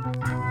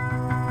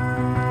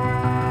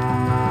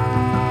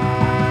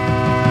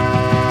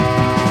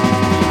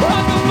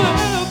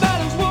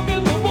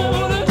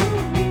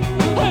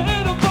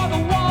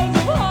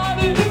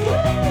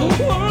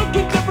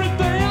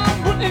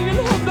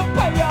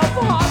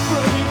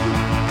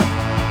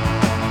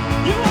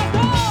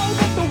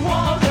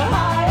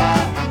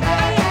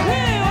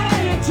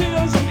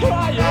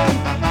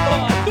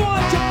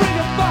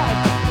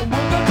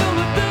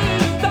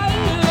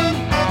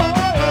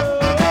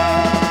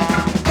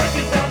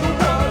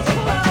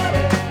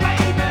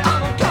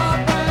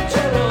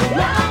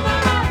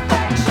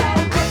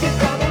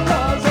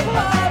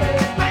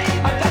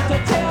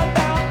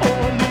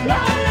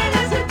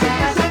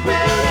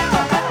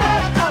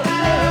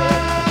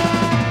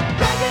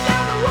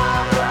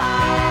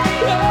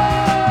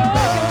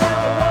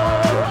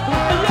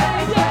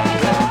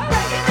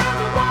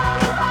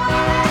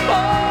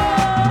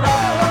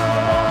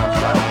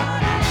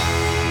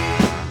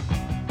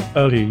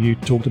 Earlier, you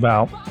talked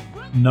about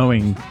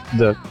knowing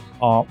that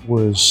art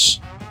was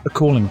a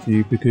calling for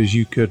you because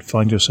you could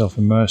find yourself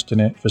immersed in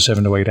it for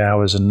 7 to 8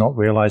 hours and not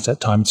realize that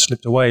time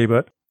slipped away,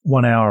 but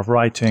 1 hour of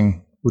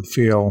writing would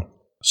feel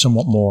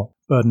somewhat more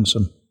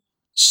burdensome.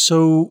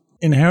 So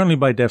inherently,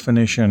 by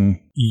definition,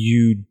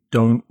 you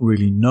don't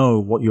really know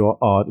what your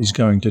art is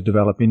going to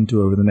develop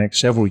into over the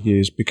next several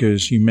years,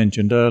 because you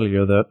mentioned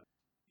earlier that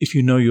if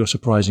you know you're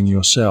surprising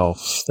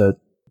yourself,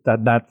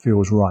 that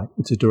feels right.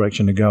 It's a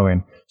direction to go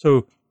in.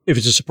 So if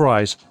it's a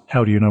surprise,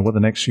 how do you know what the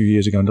next few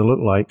years are going to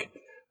look like?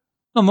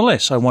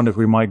 Nonetheless, I wonder if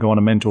we might go on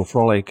a mental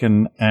frolic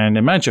and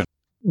imagine,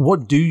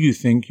 what do you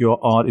think your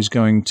art is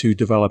going to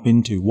develop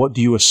into? What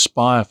do you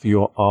aspire for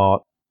your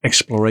art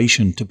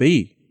exploration to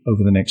be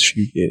over the next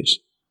few years?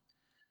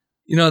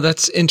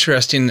 That's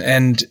interesting.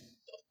 And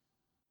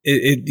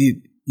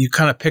you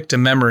kind of picked a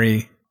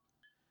memory.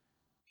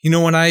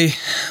 When I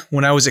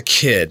was a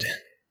kid,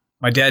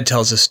 my dad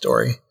tells this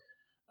story.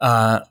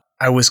 I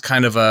was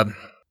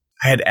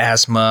I had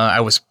asthma.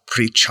 I was a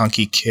pretty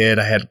chunky kid.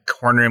 I had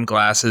corn rim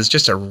glasses,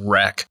 just a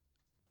wreck.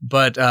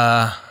 But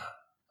I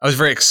was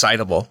very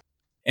excitable.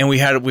 And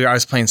I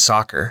was playing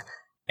soccer,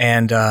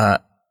 and I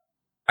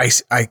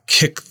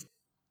kicked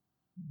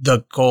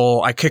the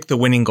goal. I kicked the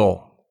winning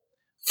goal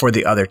for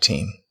the other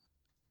team.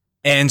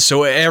 And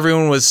so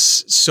everyone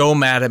was so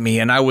mad at me,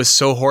 and I was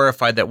so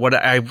horrified that what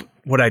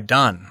I'd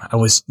done. I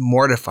was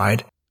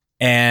mortified,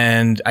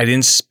 and I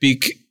didn't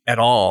speak at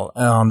all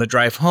on the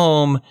drive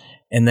home.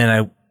 And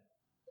then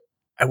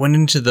I went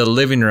into the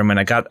living room and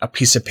I got a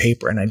piece of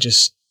paper and I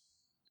just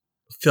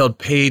filled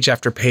page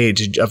after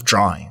page of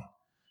drawing.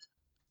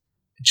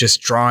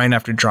 Just drawing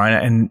after drawing.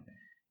 And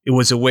it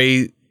was a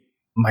way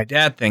my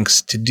dad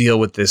thinks to deal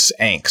with this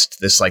angst,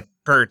 this like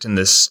hurt and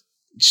this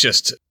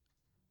just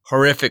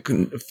horrific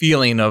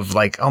feeling of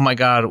like, oh my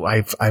God,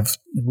 I've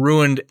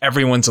ruined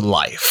everyone's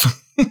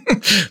life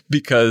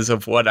because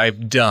of what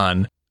I've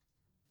done.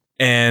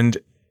 And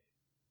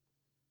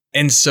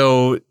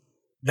so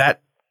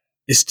that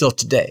is still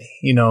today.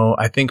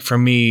 I think for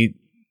me,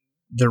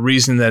 the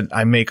reason that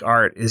I make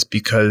art is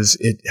because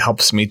it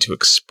helps me to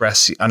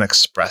express the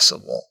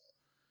unexpressible,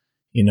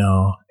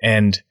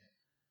 and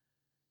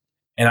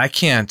I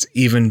can't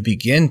even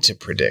begin to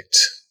predict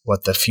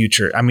what the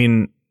future,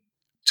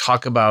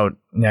 talk about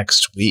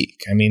next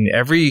week.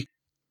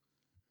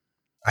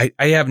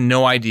 I have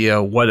no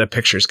idea what a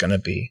picture is going to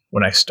be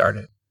when I start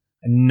it.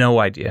 No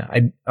idea.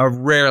 I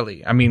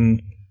rarely,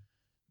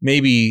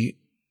 maybe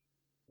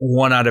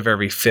 1 out of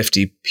every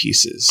 50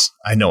 pieces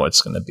I know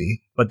it's going to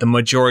be. But the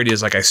majority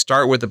is like I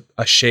start with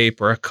a shape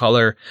or a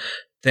color,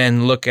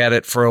 then look at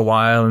it for a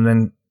while, and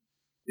then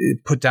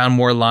put down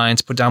more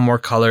lines, put down more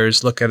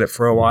colors, look at it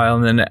for a while,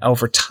 and then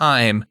over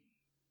time,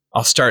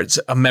 I'll start,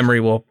 a memory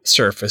will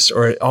surface,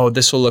 or, oh,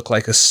 this will look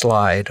like a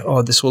slide.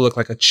 Oh, this will look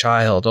like a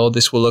child. Oh,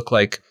 this will look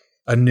like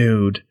a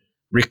nude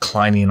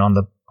reclining on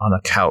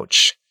a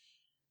couch.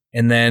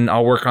 And then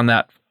I'll work on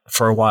that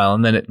for a while,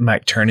 and then it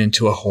might turn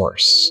into a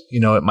horse.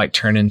 It might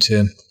turn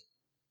into,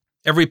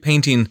 every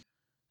painting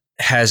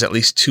has at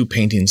least 2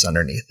 paintings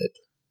underneath it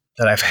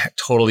that I've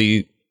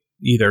totally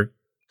either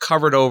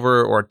covered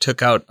over or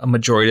took out a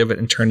majority of it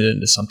and turned it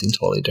into something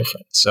totally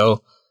different.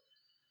 So,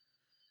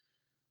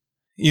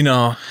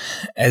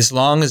 as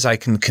long as I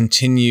can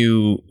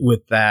continue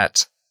with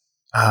that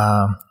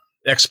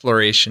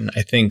exploration,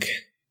 I think,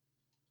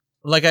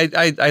 like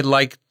I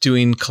like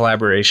doing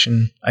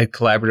collaboration. I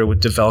collaborated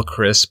with Devel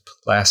Crisp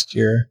last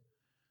year,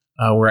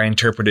 where I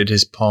interpreted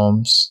his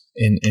poems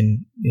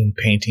in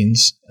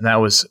paintings, and that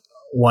was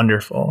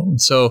wonderful.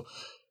 And so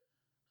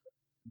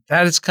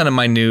that is kind of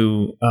my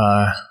new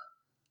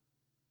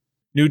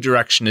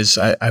direction. Is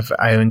I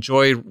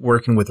enjoy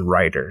working with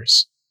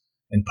writers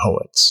and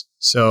poets,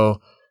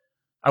 so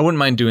I wouldn't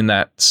mind doing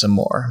that some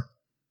more.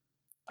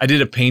 I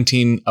did a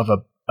painting of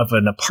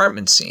an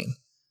apartment scene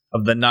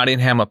of the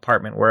Nottingham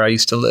apartment where I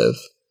used to live.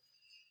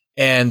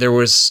 And there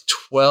was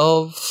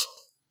 12,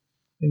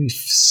 maybe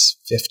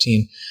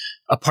 15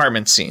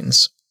 apartment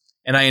scenes.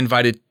 And I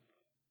invited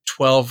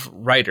 12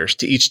 writers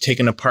to each take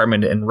an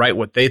apartment and write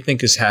what they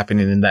think is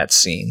happening in that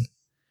scene.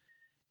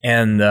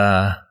 And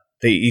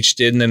they each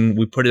did, and then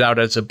we put it out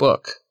as a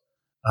book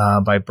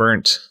by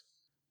Burnt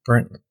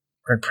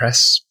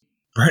Press.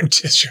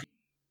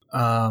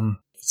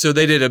 So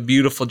they did a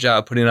beautiful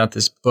job putting out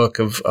this book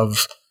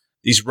of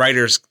these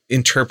writers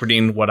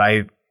interpreting what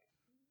I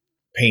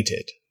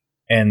painted.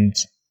 And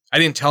I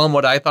didn't tell them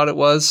what I thought it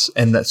was.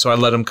 And so I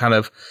let them kind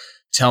of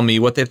tell me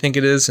what they think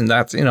it is. And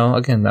that's,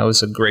 again, that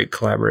was a great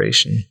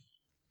collaboration.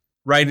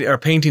 Writing or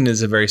painting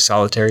is a very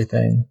solitary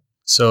thing.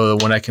 So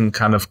when I can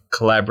kind of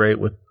collaborate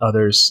with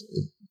others,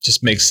 it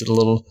just makes it a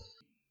little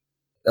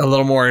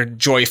more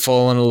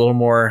joyful and a little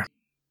more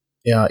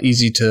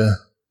easy to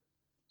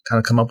kind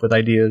of come up with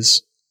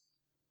ideas.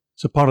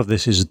 So part of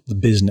this is the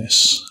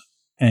business.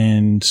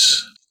 And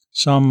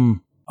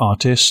some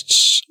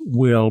artists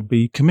will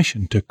be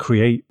commissioned to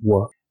create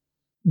work.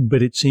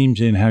 But it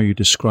seems in how you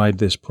describe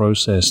this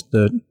process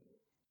that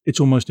it's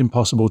almost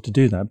impossible to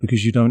do that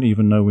because you don't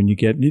even know when you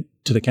get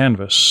to the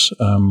canvas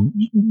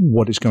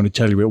what it's going to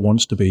tell you it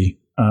wants to be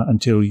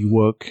until you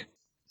work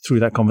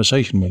through that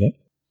conversation with it.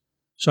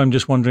 So I'm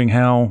just wondering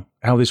how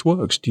this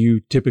works. Do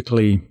you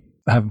typically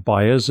have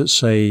buyers that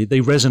say they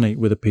resonate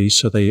with a piece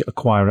so they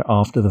acquire it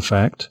after the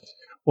fact?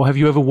 Or have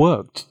you ever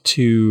worked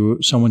to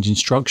someone's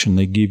instruction?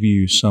 They give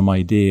you some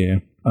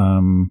idea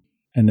and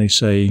they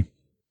say,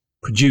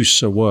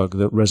 produce a work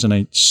that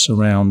resonates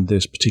around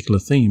this particular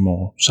theme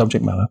or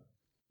subject matter.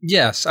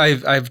 Yes,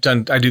 I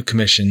do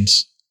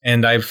commissions,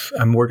 and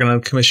I'm working on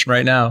a commission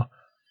right now.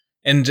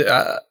 And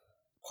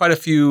quite a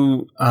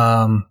few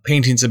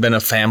paintings have been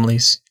of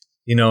families,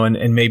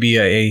 and maybe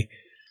a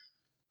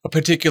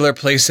particular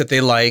place that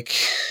they like,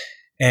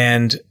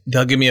 and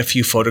they'll give me a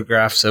few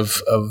photographs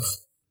of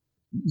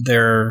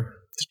their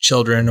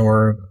children,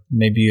 or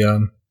maybe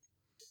a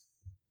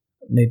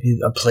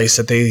place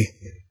that they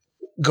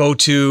go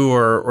to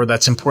or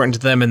that's important to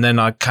them, and then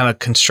I'll kind of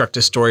construct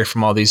a story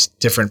from all these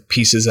different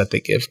pieces that they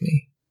give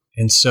me.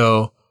 And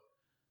so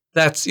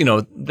that's,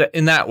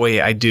 in that way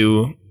I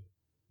do,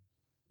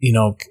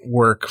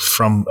 work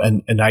from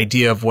an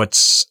idea of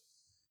what's,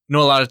 a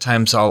lot of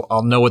times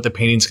I'll know what the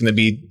painting's going to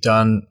be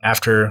done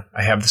after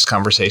I have this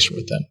conversation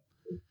with them.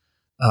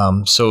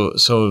 So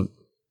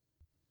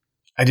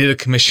I did a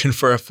commission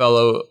for a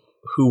fellow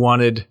who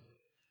wanted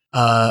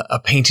a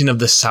painting of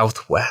the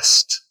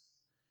Southwest.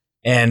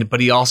 But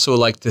he also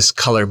liked this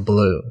color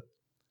blue.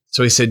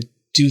 So he said,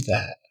 do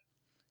that.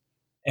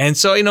 And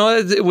so,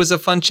 it was a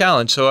fun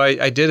challenge. So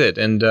I did it.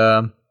 And,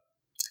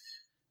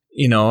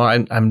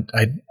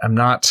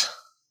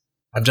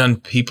 I've done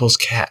people's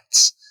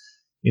cats.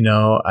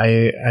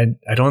 I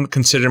don't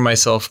consider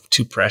myself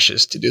too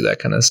precious to do that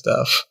kind of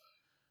stuff.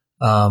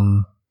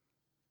 And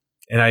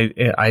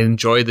I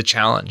enjoy the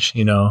challenge,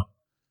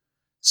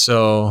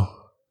 so.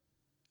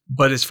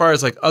 But as far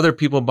as like other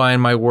people buying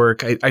my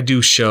work, I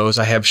do shows.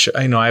 I have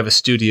a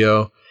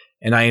studio,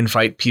 and I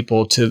invite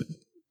people to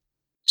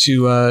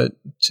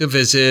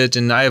visit,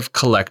 and I have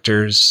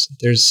collectors.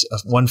 There's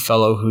one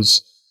fellow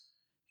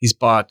he's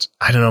bought,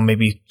 I don't know,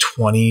 maybe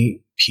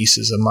 20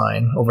 pieces of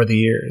mine over the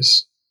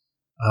years.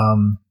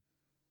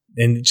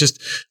 And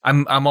just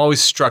I'm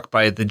always struck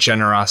by the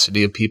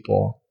generosity of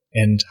people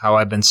and how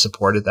I've been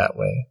supported that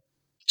way.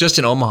 Just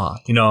in Omaha,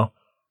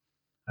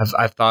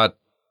 I've thought.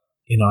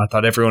 I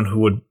thought everyone who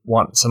would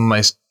want some of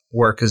my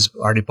work has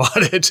already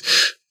bought it,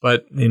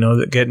 but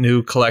get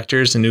new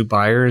collectors and new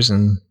buyers,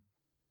 and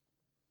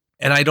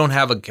I don't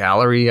have a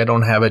gallery, I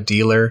don't have a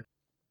dealer,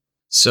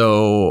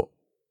 so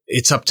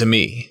it's up to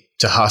me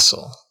to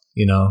hustle.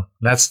 You know,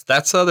 that's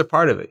the other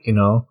part of it. You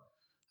know,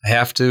 I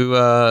have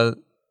to,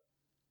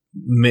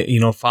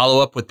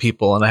 follow up with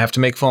people, and I have to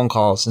make phone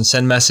calls and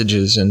send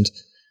messages, and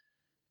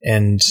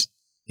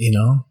you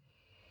know,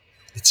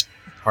 it's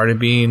part of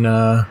being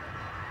the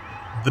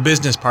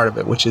business part of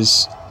it, which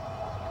is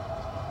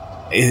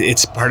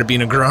it's part of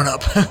being a grown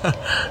up.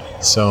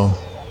 So.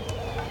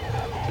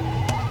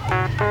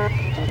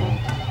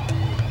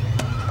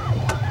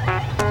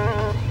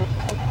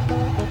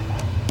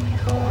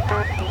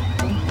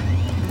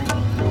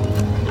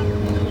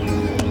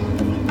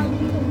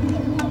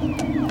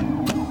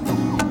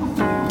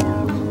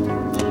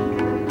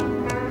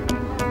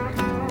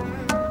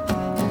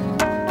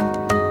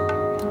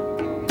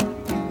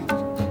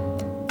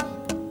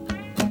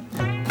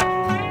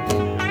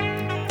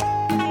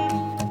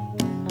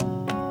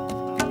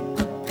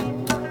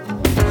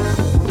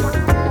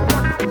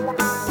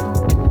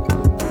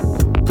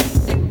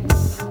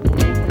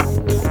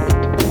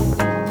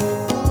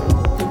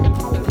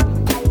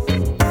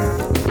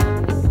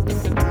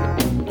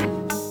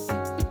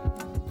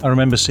 I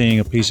remember seeing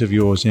a piece of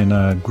yours in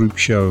a group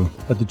show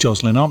at the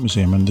Joslin Art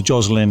Museum, and the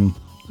Joslin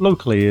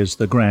locally is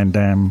the grand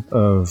dam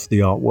of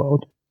the art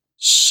world.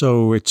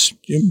 So it's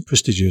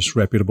prestigious,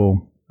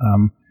 reputable.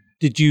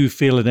 Did you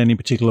feel at any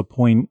particular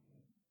point,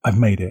 I've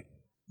made it?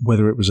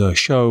 Whether it was a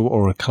show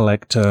or a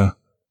collector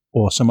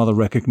or some other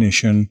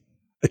recognition,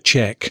 a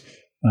check,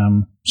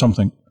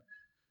 something?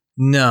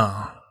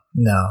 No.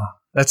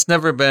 That's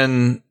never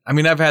been... I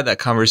mean, I've had that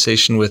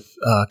conversation with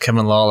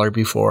Kevin Lawler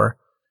before.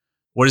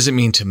 What does it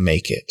mean to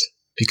make it?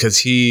 Because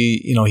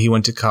he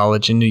went to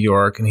college in New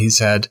York, and he's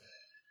had,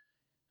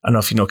 I don't know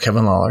if you know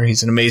Kevin Lawler,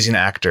 he's an amazing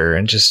actor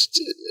and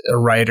just a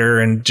writer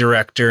and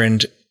director.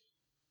 And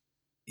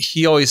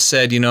he always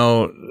said,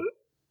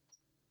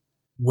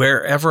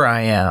 wherever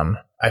I am,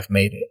 I've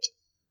made it.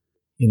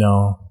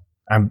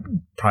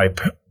 I'm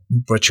probably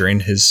butchering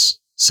his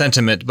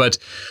sentiment, but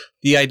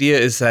the idea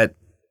is that,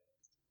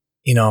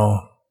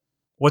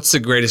 what's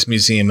the greatest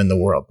museum in the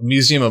world? The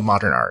Museum of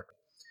Modern Art.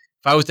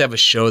 If I was to have a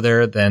show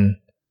there, then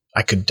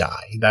I could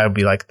die.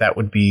 That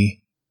would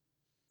be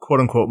quote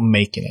unquote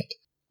making it.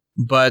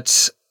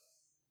 But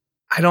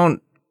I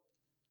don't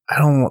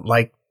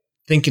like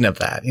thinking of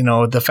that.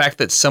 The fact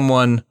that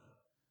someone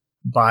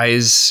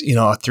buys, a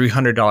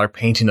 $300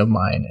 painting of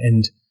mine,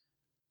 and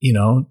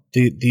the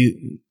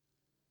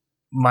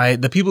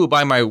people who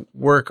buy my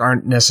work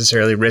aren't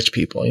necessarily rich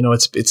people.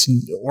 It's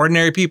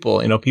ordinary people,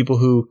 people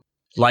who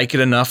like it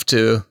enough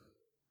to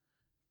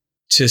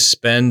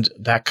spend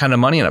that kind of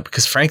money on it,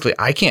 because frankly,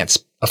 I can't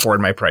afford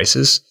my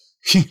prices.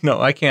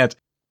 I can't,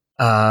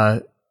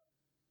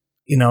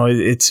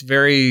 it's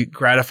very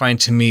gratifying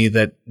to me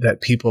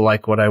that people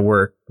like what I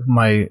work,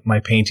 my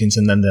paintings,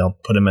 and then they'll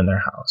put them in their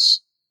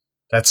house.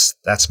 That's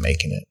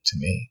making it to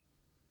me.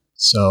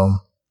 So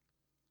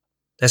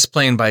that's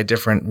playing by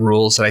different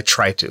rules that I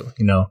try to,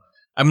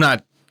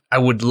 I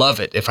would love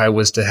it if I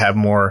was to have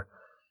more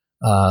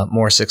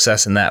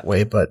success in that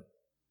way, but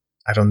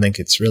I don't think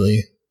it's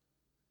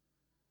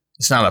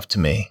not up to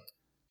me.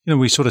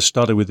 We sort of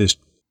started with this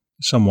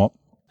somewhat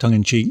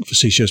tongue-in-cheek,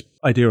 facetious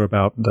idea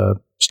about the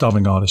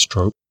starving artist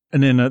trope.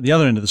 And then at the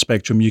other end of the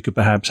spectrum, you could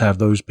perhaps have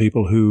those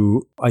people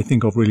who I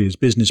think of really as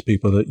business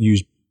people that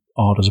use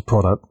art as a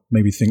product.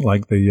 Maybe think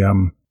like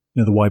the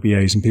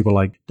YBAs and people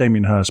like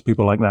Damien Hirst,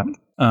 people like that.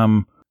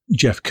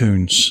 Jeff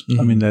Koons. Mm-hmm.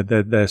 I mean,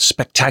 they're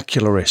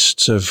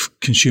spectacularists of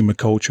consumer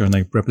culture, and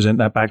they represent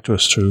that back to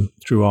us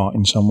through art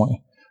in some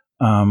way,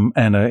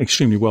 and are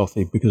extremely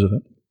wealthy because of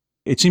it.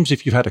 It seems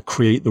if you had to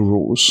create the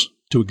rules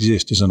to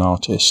exist as an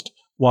artist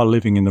while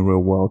living in the real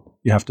world,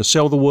 you have to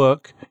sell the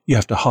work, you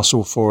have to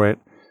hustle for it,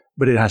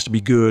 but it has to be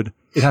good.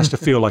 It has to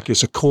feel like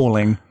it's a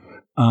calling.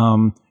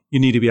 You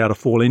need to be able to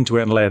fall into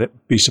it and let it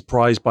be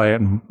surprised by it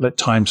and let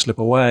time slip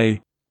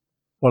away,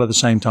 while at the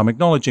same time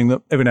acknowledging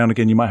that every now and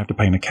again you might have to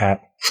paint a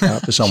cat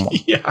for someone.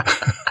 Yeah.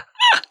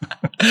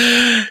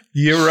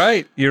 You're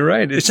right.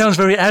 It sounds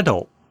very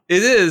adult.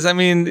 It is. I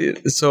mean,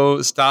 so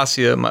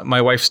Stasia,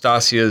 my wife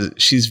Stasia,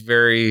 she's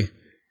very,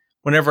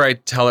 whenever I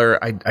tell her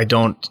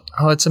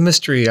it's a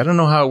mystery, I don't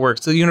know how it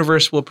works, the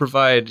universe will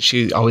provide,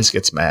 she always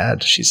gets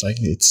mad. She's like,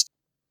 it's,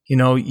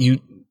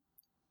 you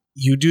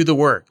do the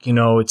work,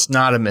 it's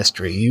not a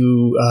mystery.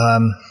 You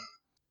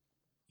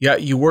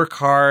work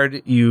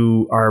hard,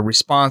 you are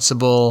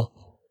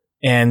responsible,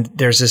 and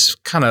there's this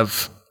kind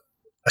of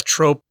a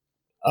trope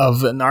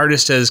of an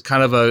artist as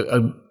kind of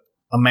a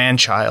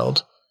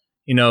man-child,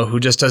 who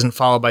just doesn't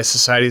follow by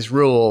society's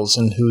rules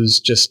and who's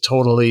just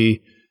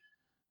totally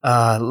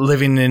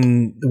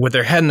living with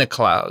their head in the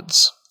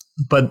clouds.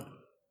 But,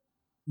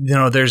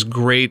 there's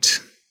there's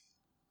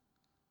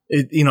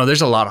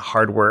a lot of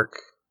hard work.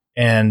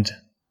 And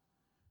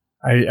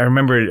I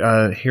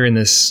remember hearing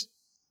this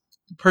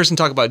person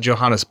talk about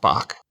Johannes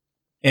Bach.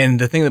 And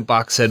the thing that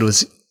Bach said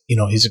was,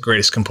 he's the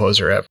greatest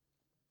composer ever.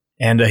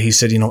 And he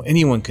said,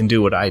 anyone can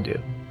do what I do.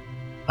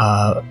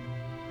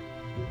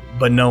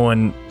 But no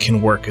one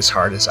can work as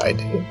hard as I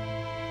do.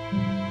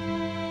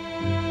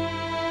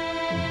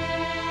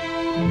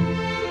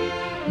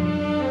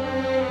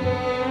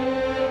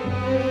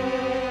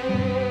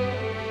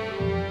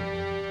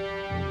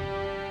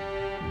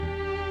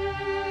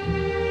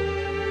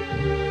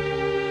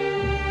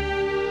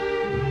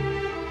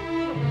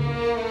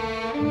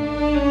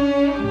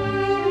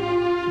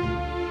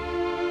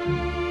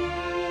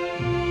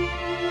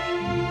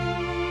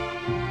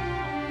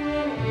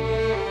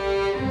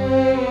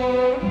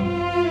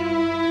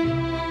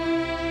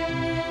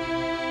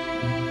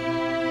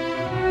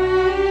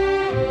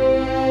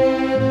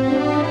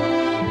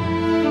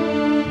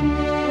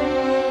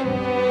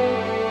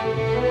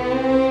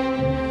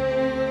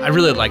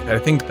 really like that. I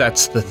think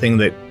that's the thing,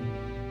 that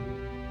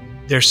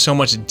there's so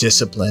much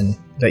discipline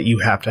that you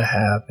have to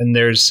have. And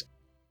there's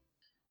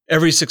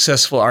every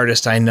successful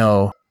artist I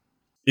know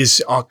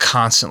is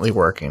constantly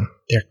working.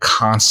 They're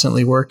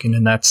constantly working.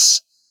 And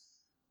that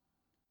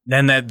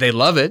they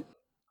love it.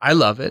 I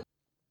love it.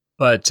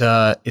 But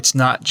it's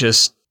not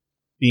just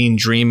being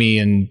dreamy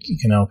and,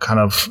 kind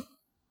of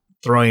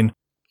throwing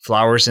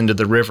flowers into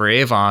the river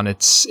Avon.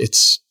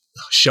 It's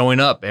showing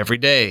up every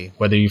day,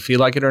 whether you feel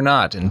like it or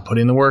not, and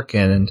putting the work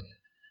in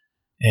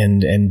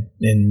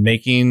and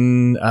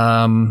making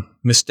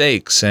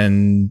mistakes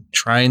and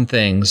trying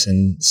things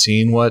and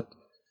seeing what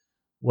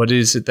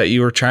is it that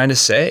you were trying to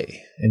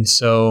say. And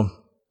so,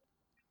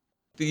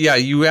 yeah,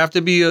 I have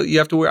to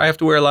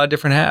wear a lot of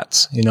different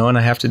hats, and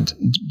I have to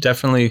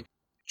definitely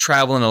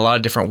travel in a lot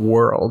of different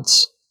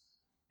worlds.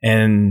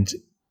 And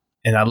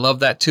I love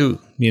that too,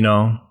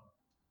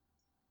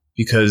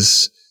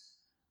 because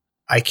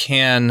I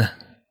can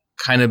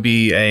kind of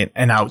be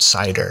an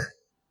outsider,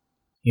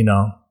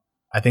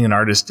 I think an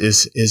artist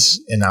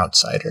is an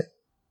outsider,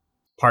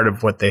 part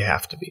of what they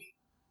have to be.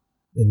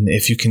 And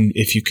if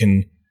you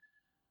can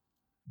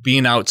be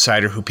an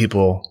outsider who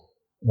people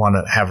want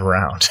to have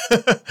around,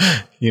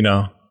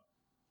 you're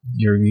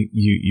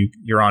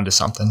onto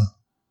something.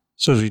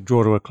 So as we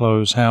draw to a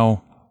close,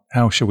 how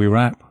should we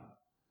wrap?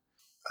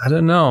 I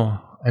don't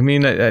know. I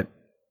mean,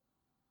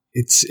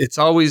 it's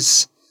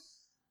always,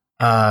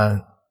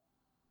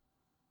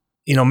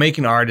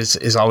 making art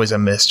is always a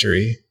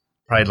mystery.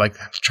 Probably like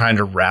trying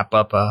to wrap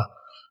up a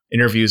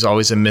interview is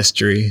always a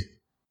mystery.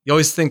 You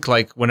always think,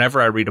 like,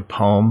 whenever I read a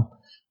poem,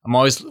 I'm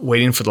always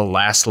waiting for the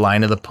last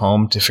line of the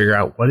poem to figure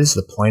out, what is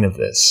the point of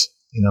this?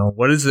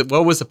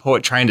 What was the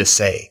poet trying to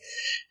say?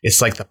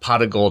 It's like the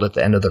pot of gold at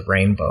the end of the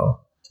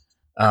rainbow.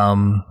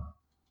 And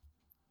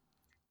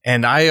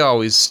I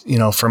always,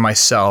 for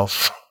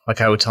myself,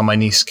 like I would tell my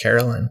niece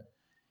Carolyn,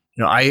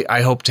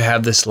 I hope to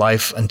have this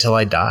life until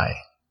I die,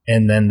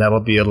 and then that'll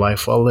be a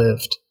life well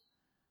lived.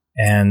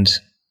 And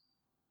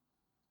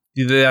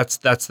that's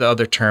the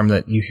other term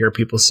that you hear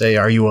people say,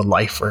 are you a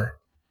lifer?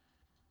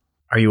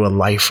 Are you a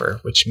lifer?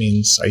 Which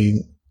means, are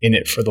you in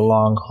it for the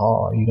long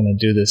haul? Are you going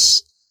to do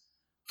this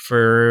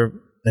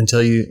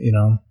until you.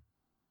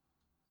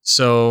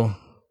 So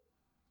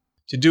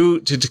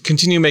to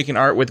continue making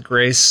art with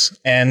grace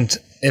and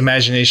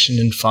imagination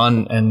and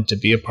fun, and to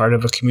be a part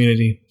of a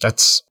community,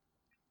 that's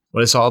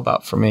what it's all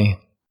about for me.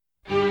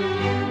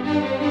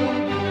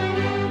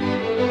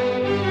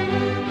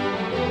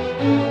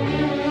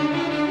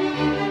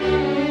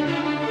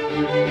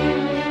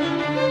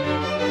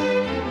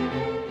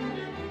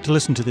 To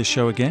listen to this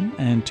show again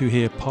and to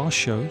hear past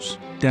shows,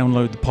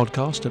 download the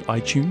podcast at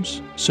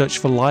iTunes, search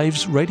for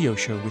Lives Radio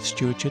Show with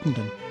Stuart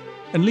Chittenden,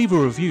 and leave a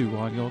review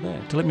while you're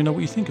there to let me know what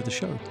you think of the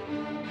show.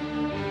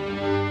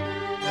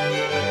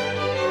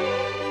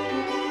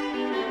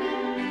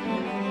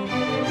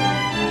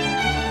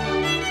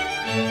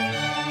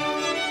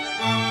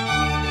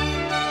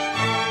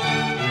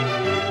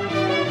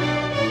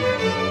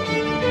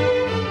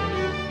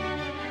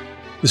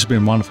 This has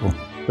been wonderful.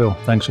 Bill,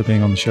 thanks for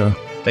being on the show.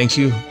 Thank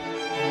you.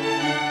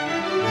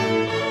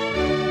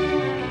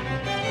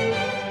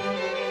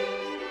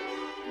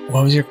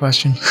 What was your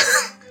question?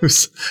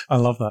 I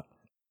love that.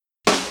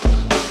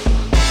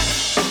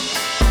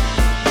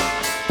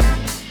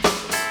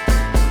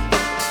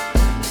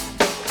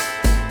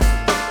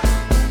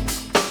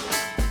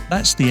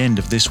 That's the end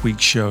of this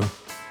week's show.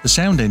 The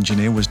sound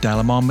engineer was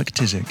Dalamar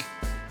McTizzick.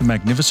 The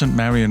magnificent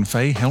Marion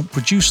Fay helped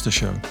produce the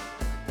show.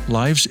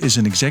 Lives is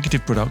an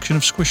executive production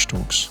of Squish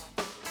Talks.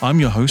 I'm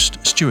your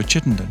host, Stuart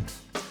Chittenden.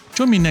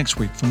 Join me next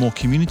week for more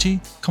community,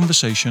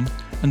 conversation,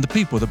 and the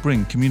people that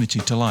bring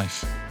community to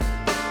life.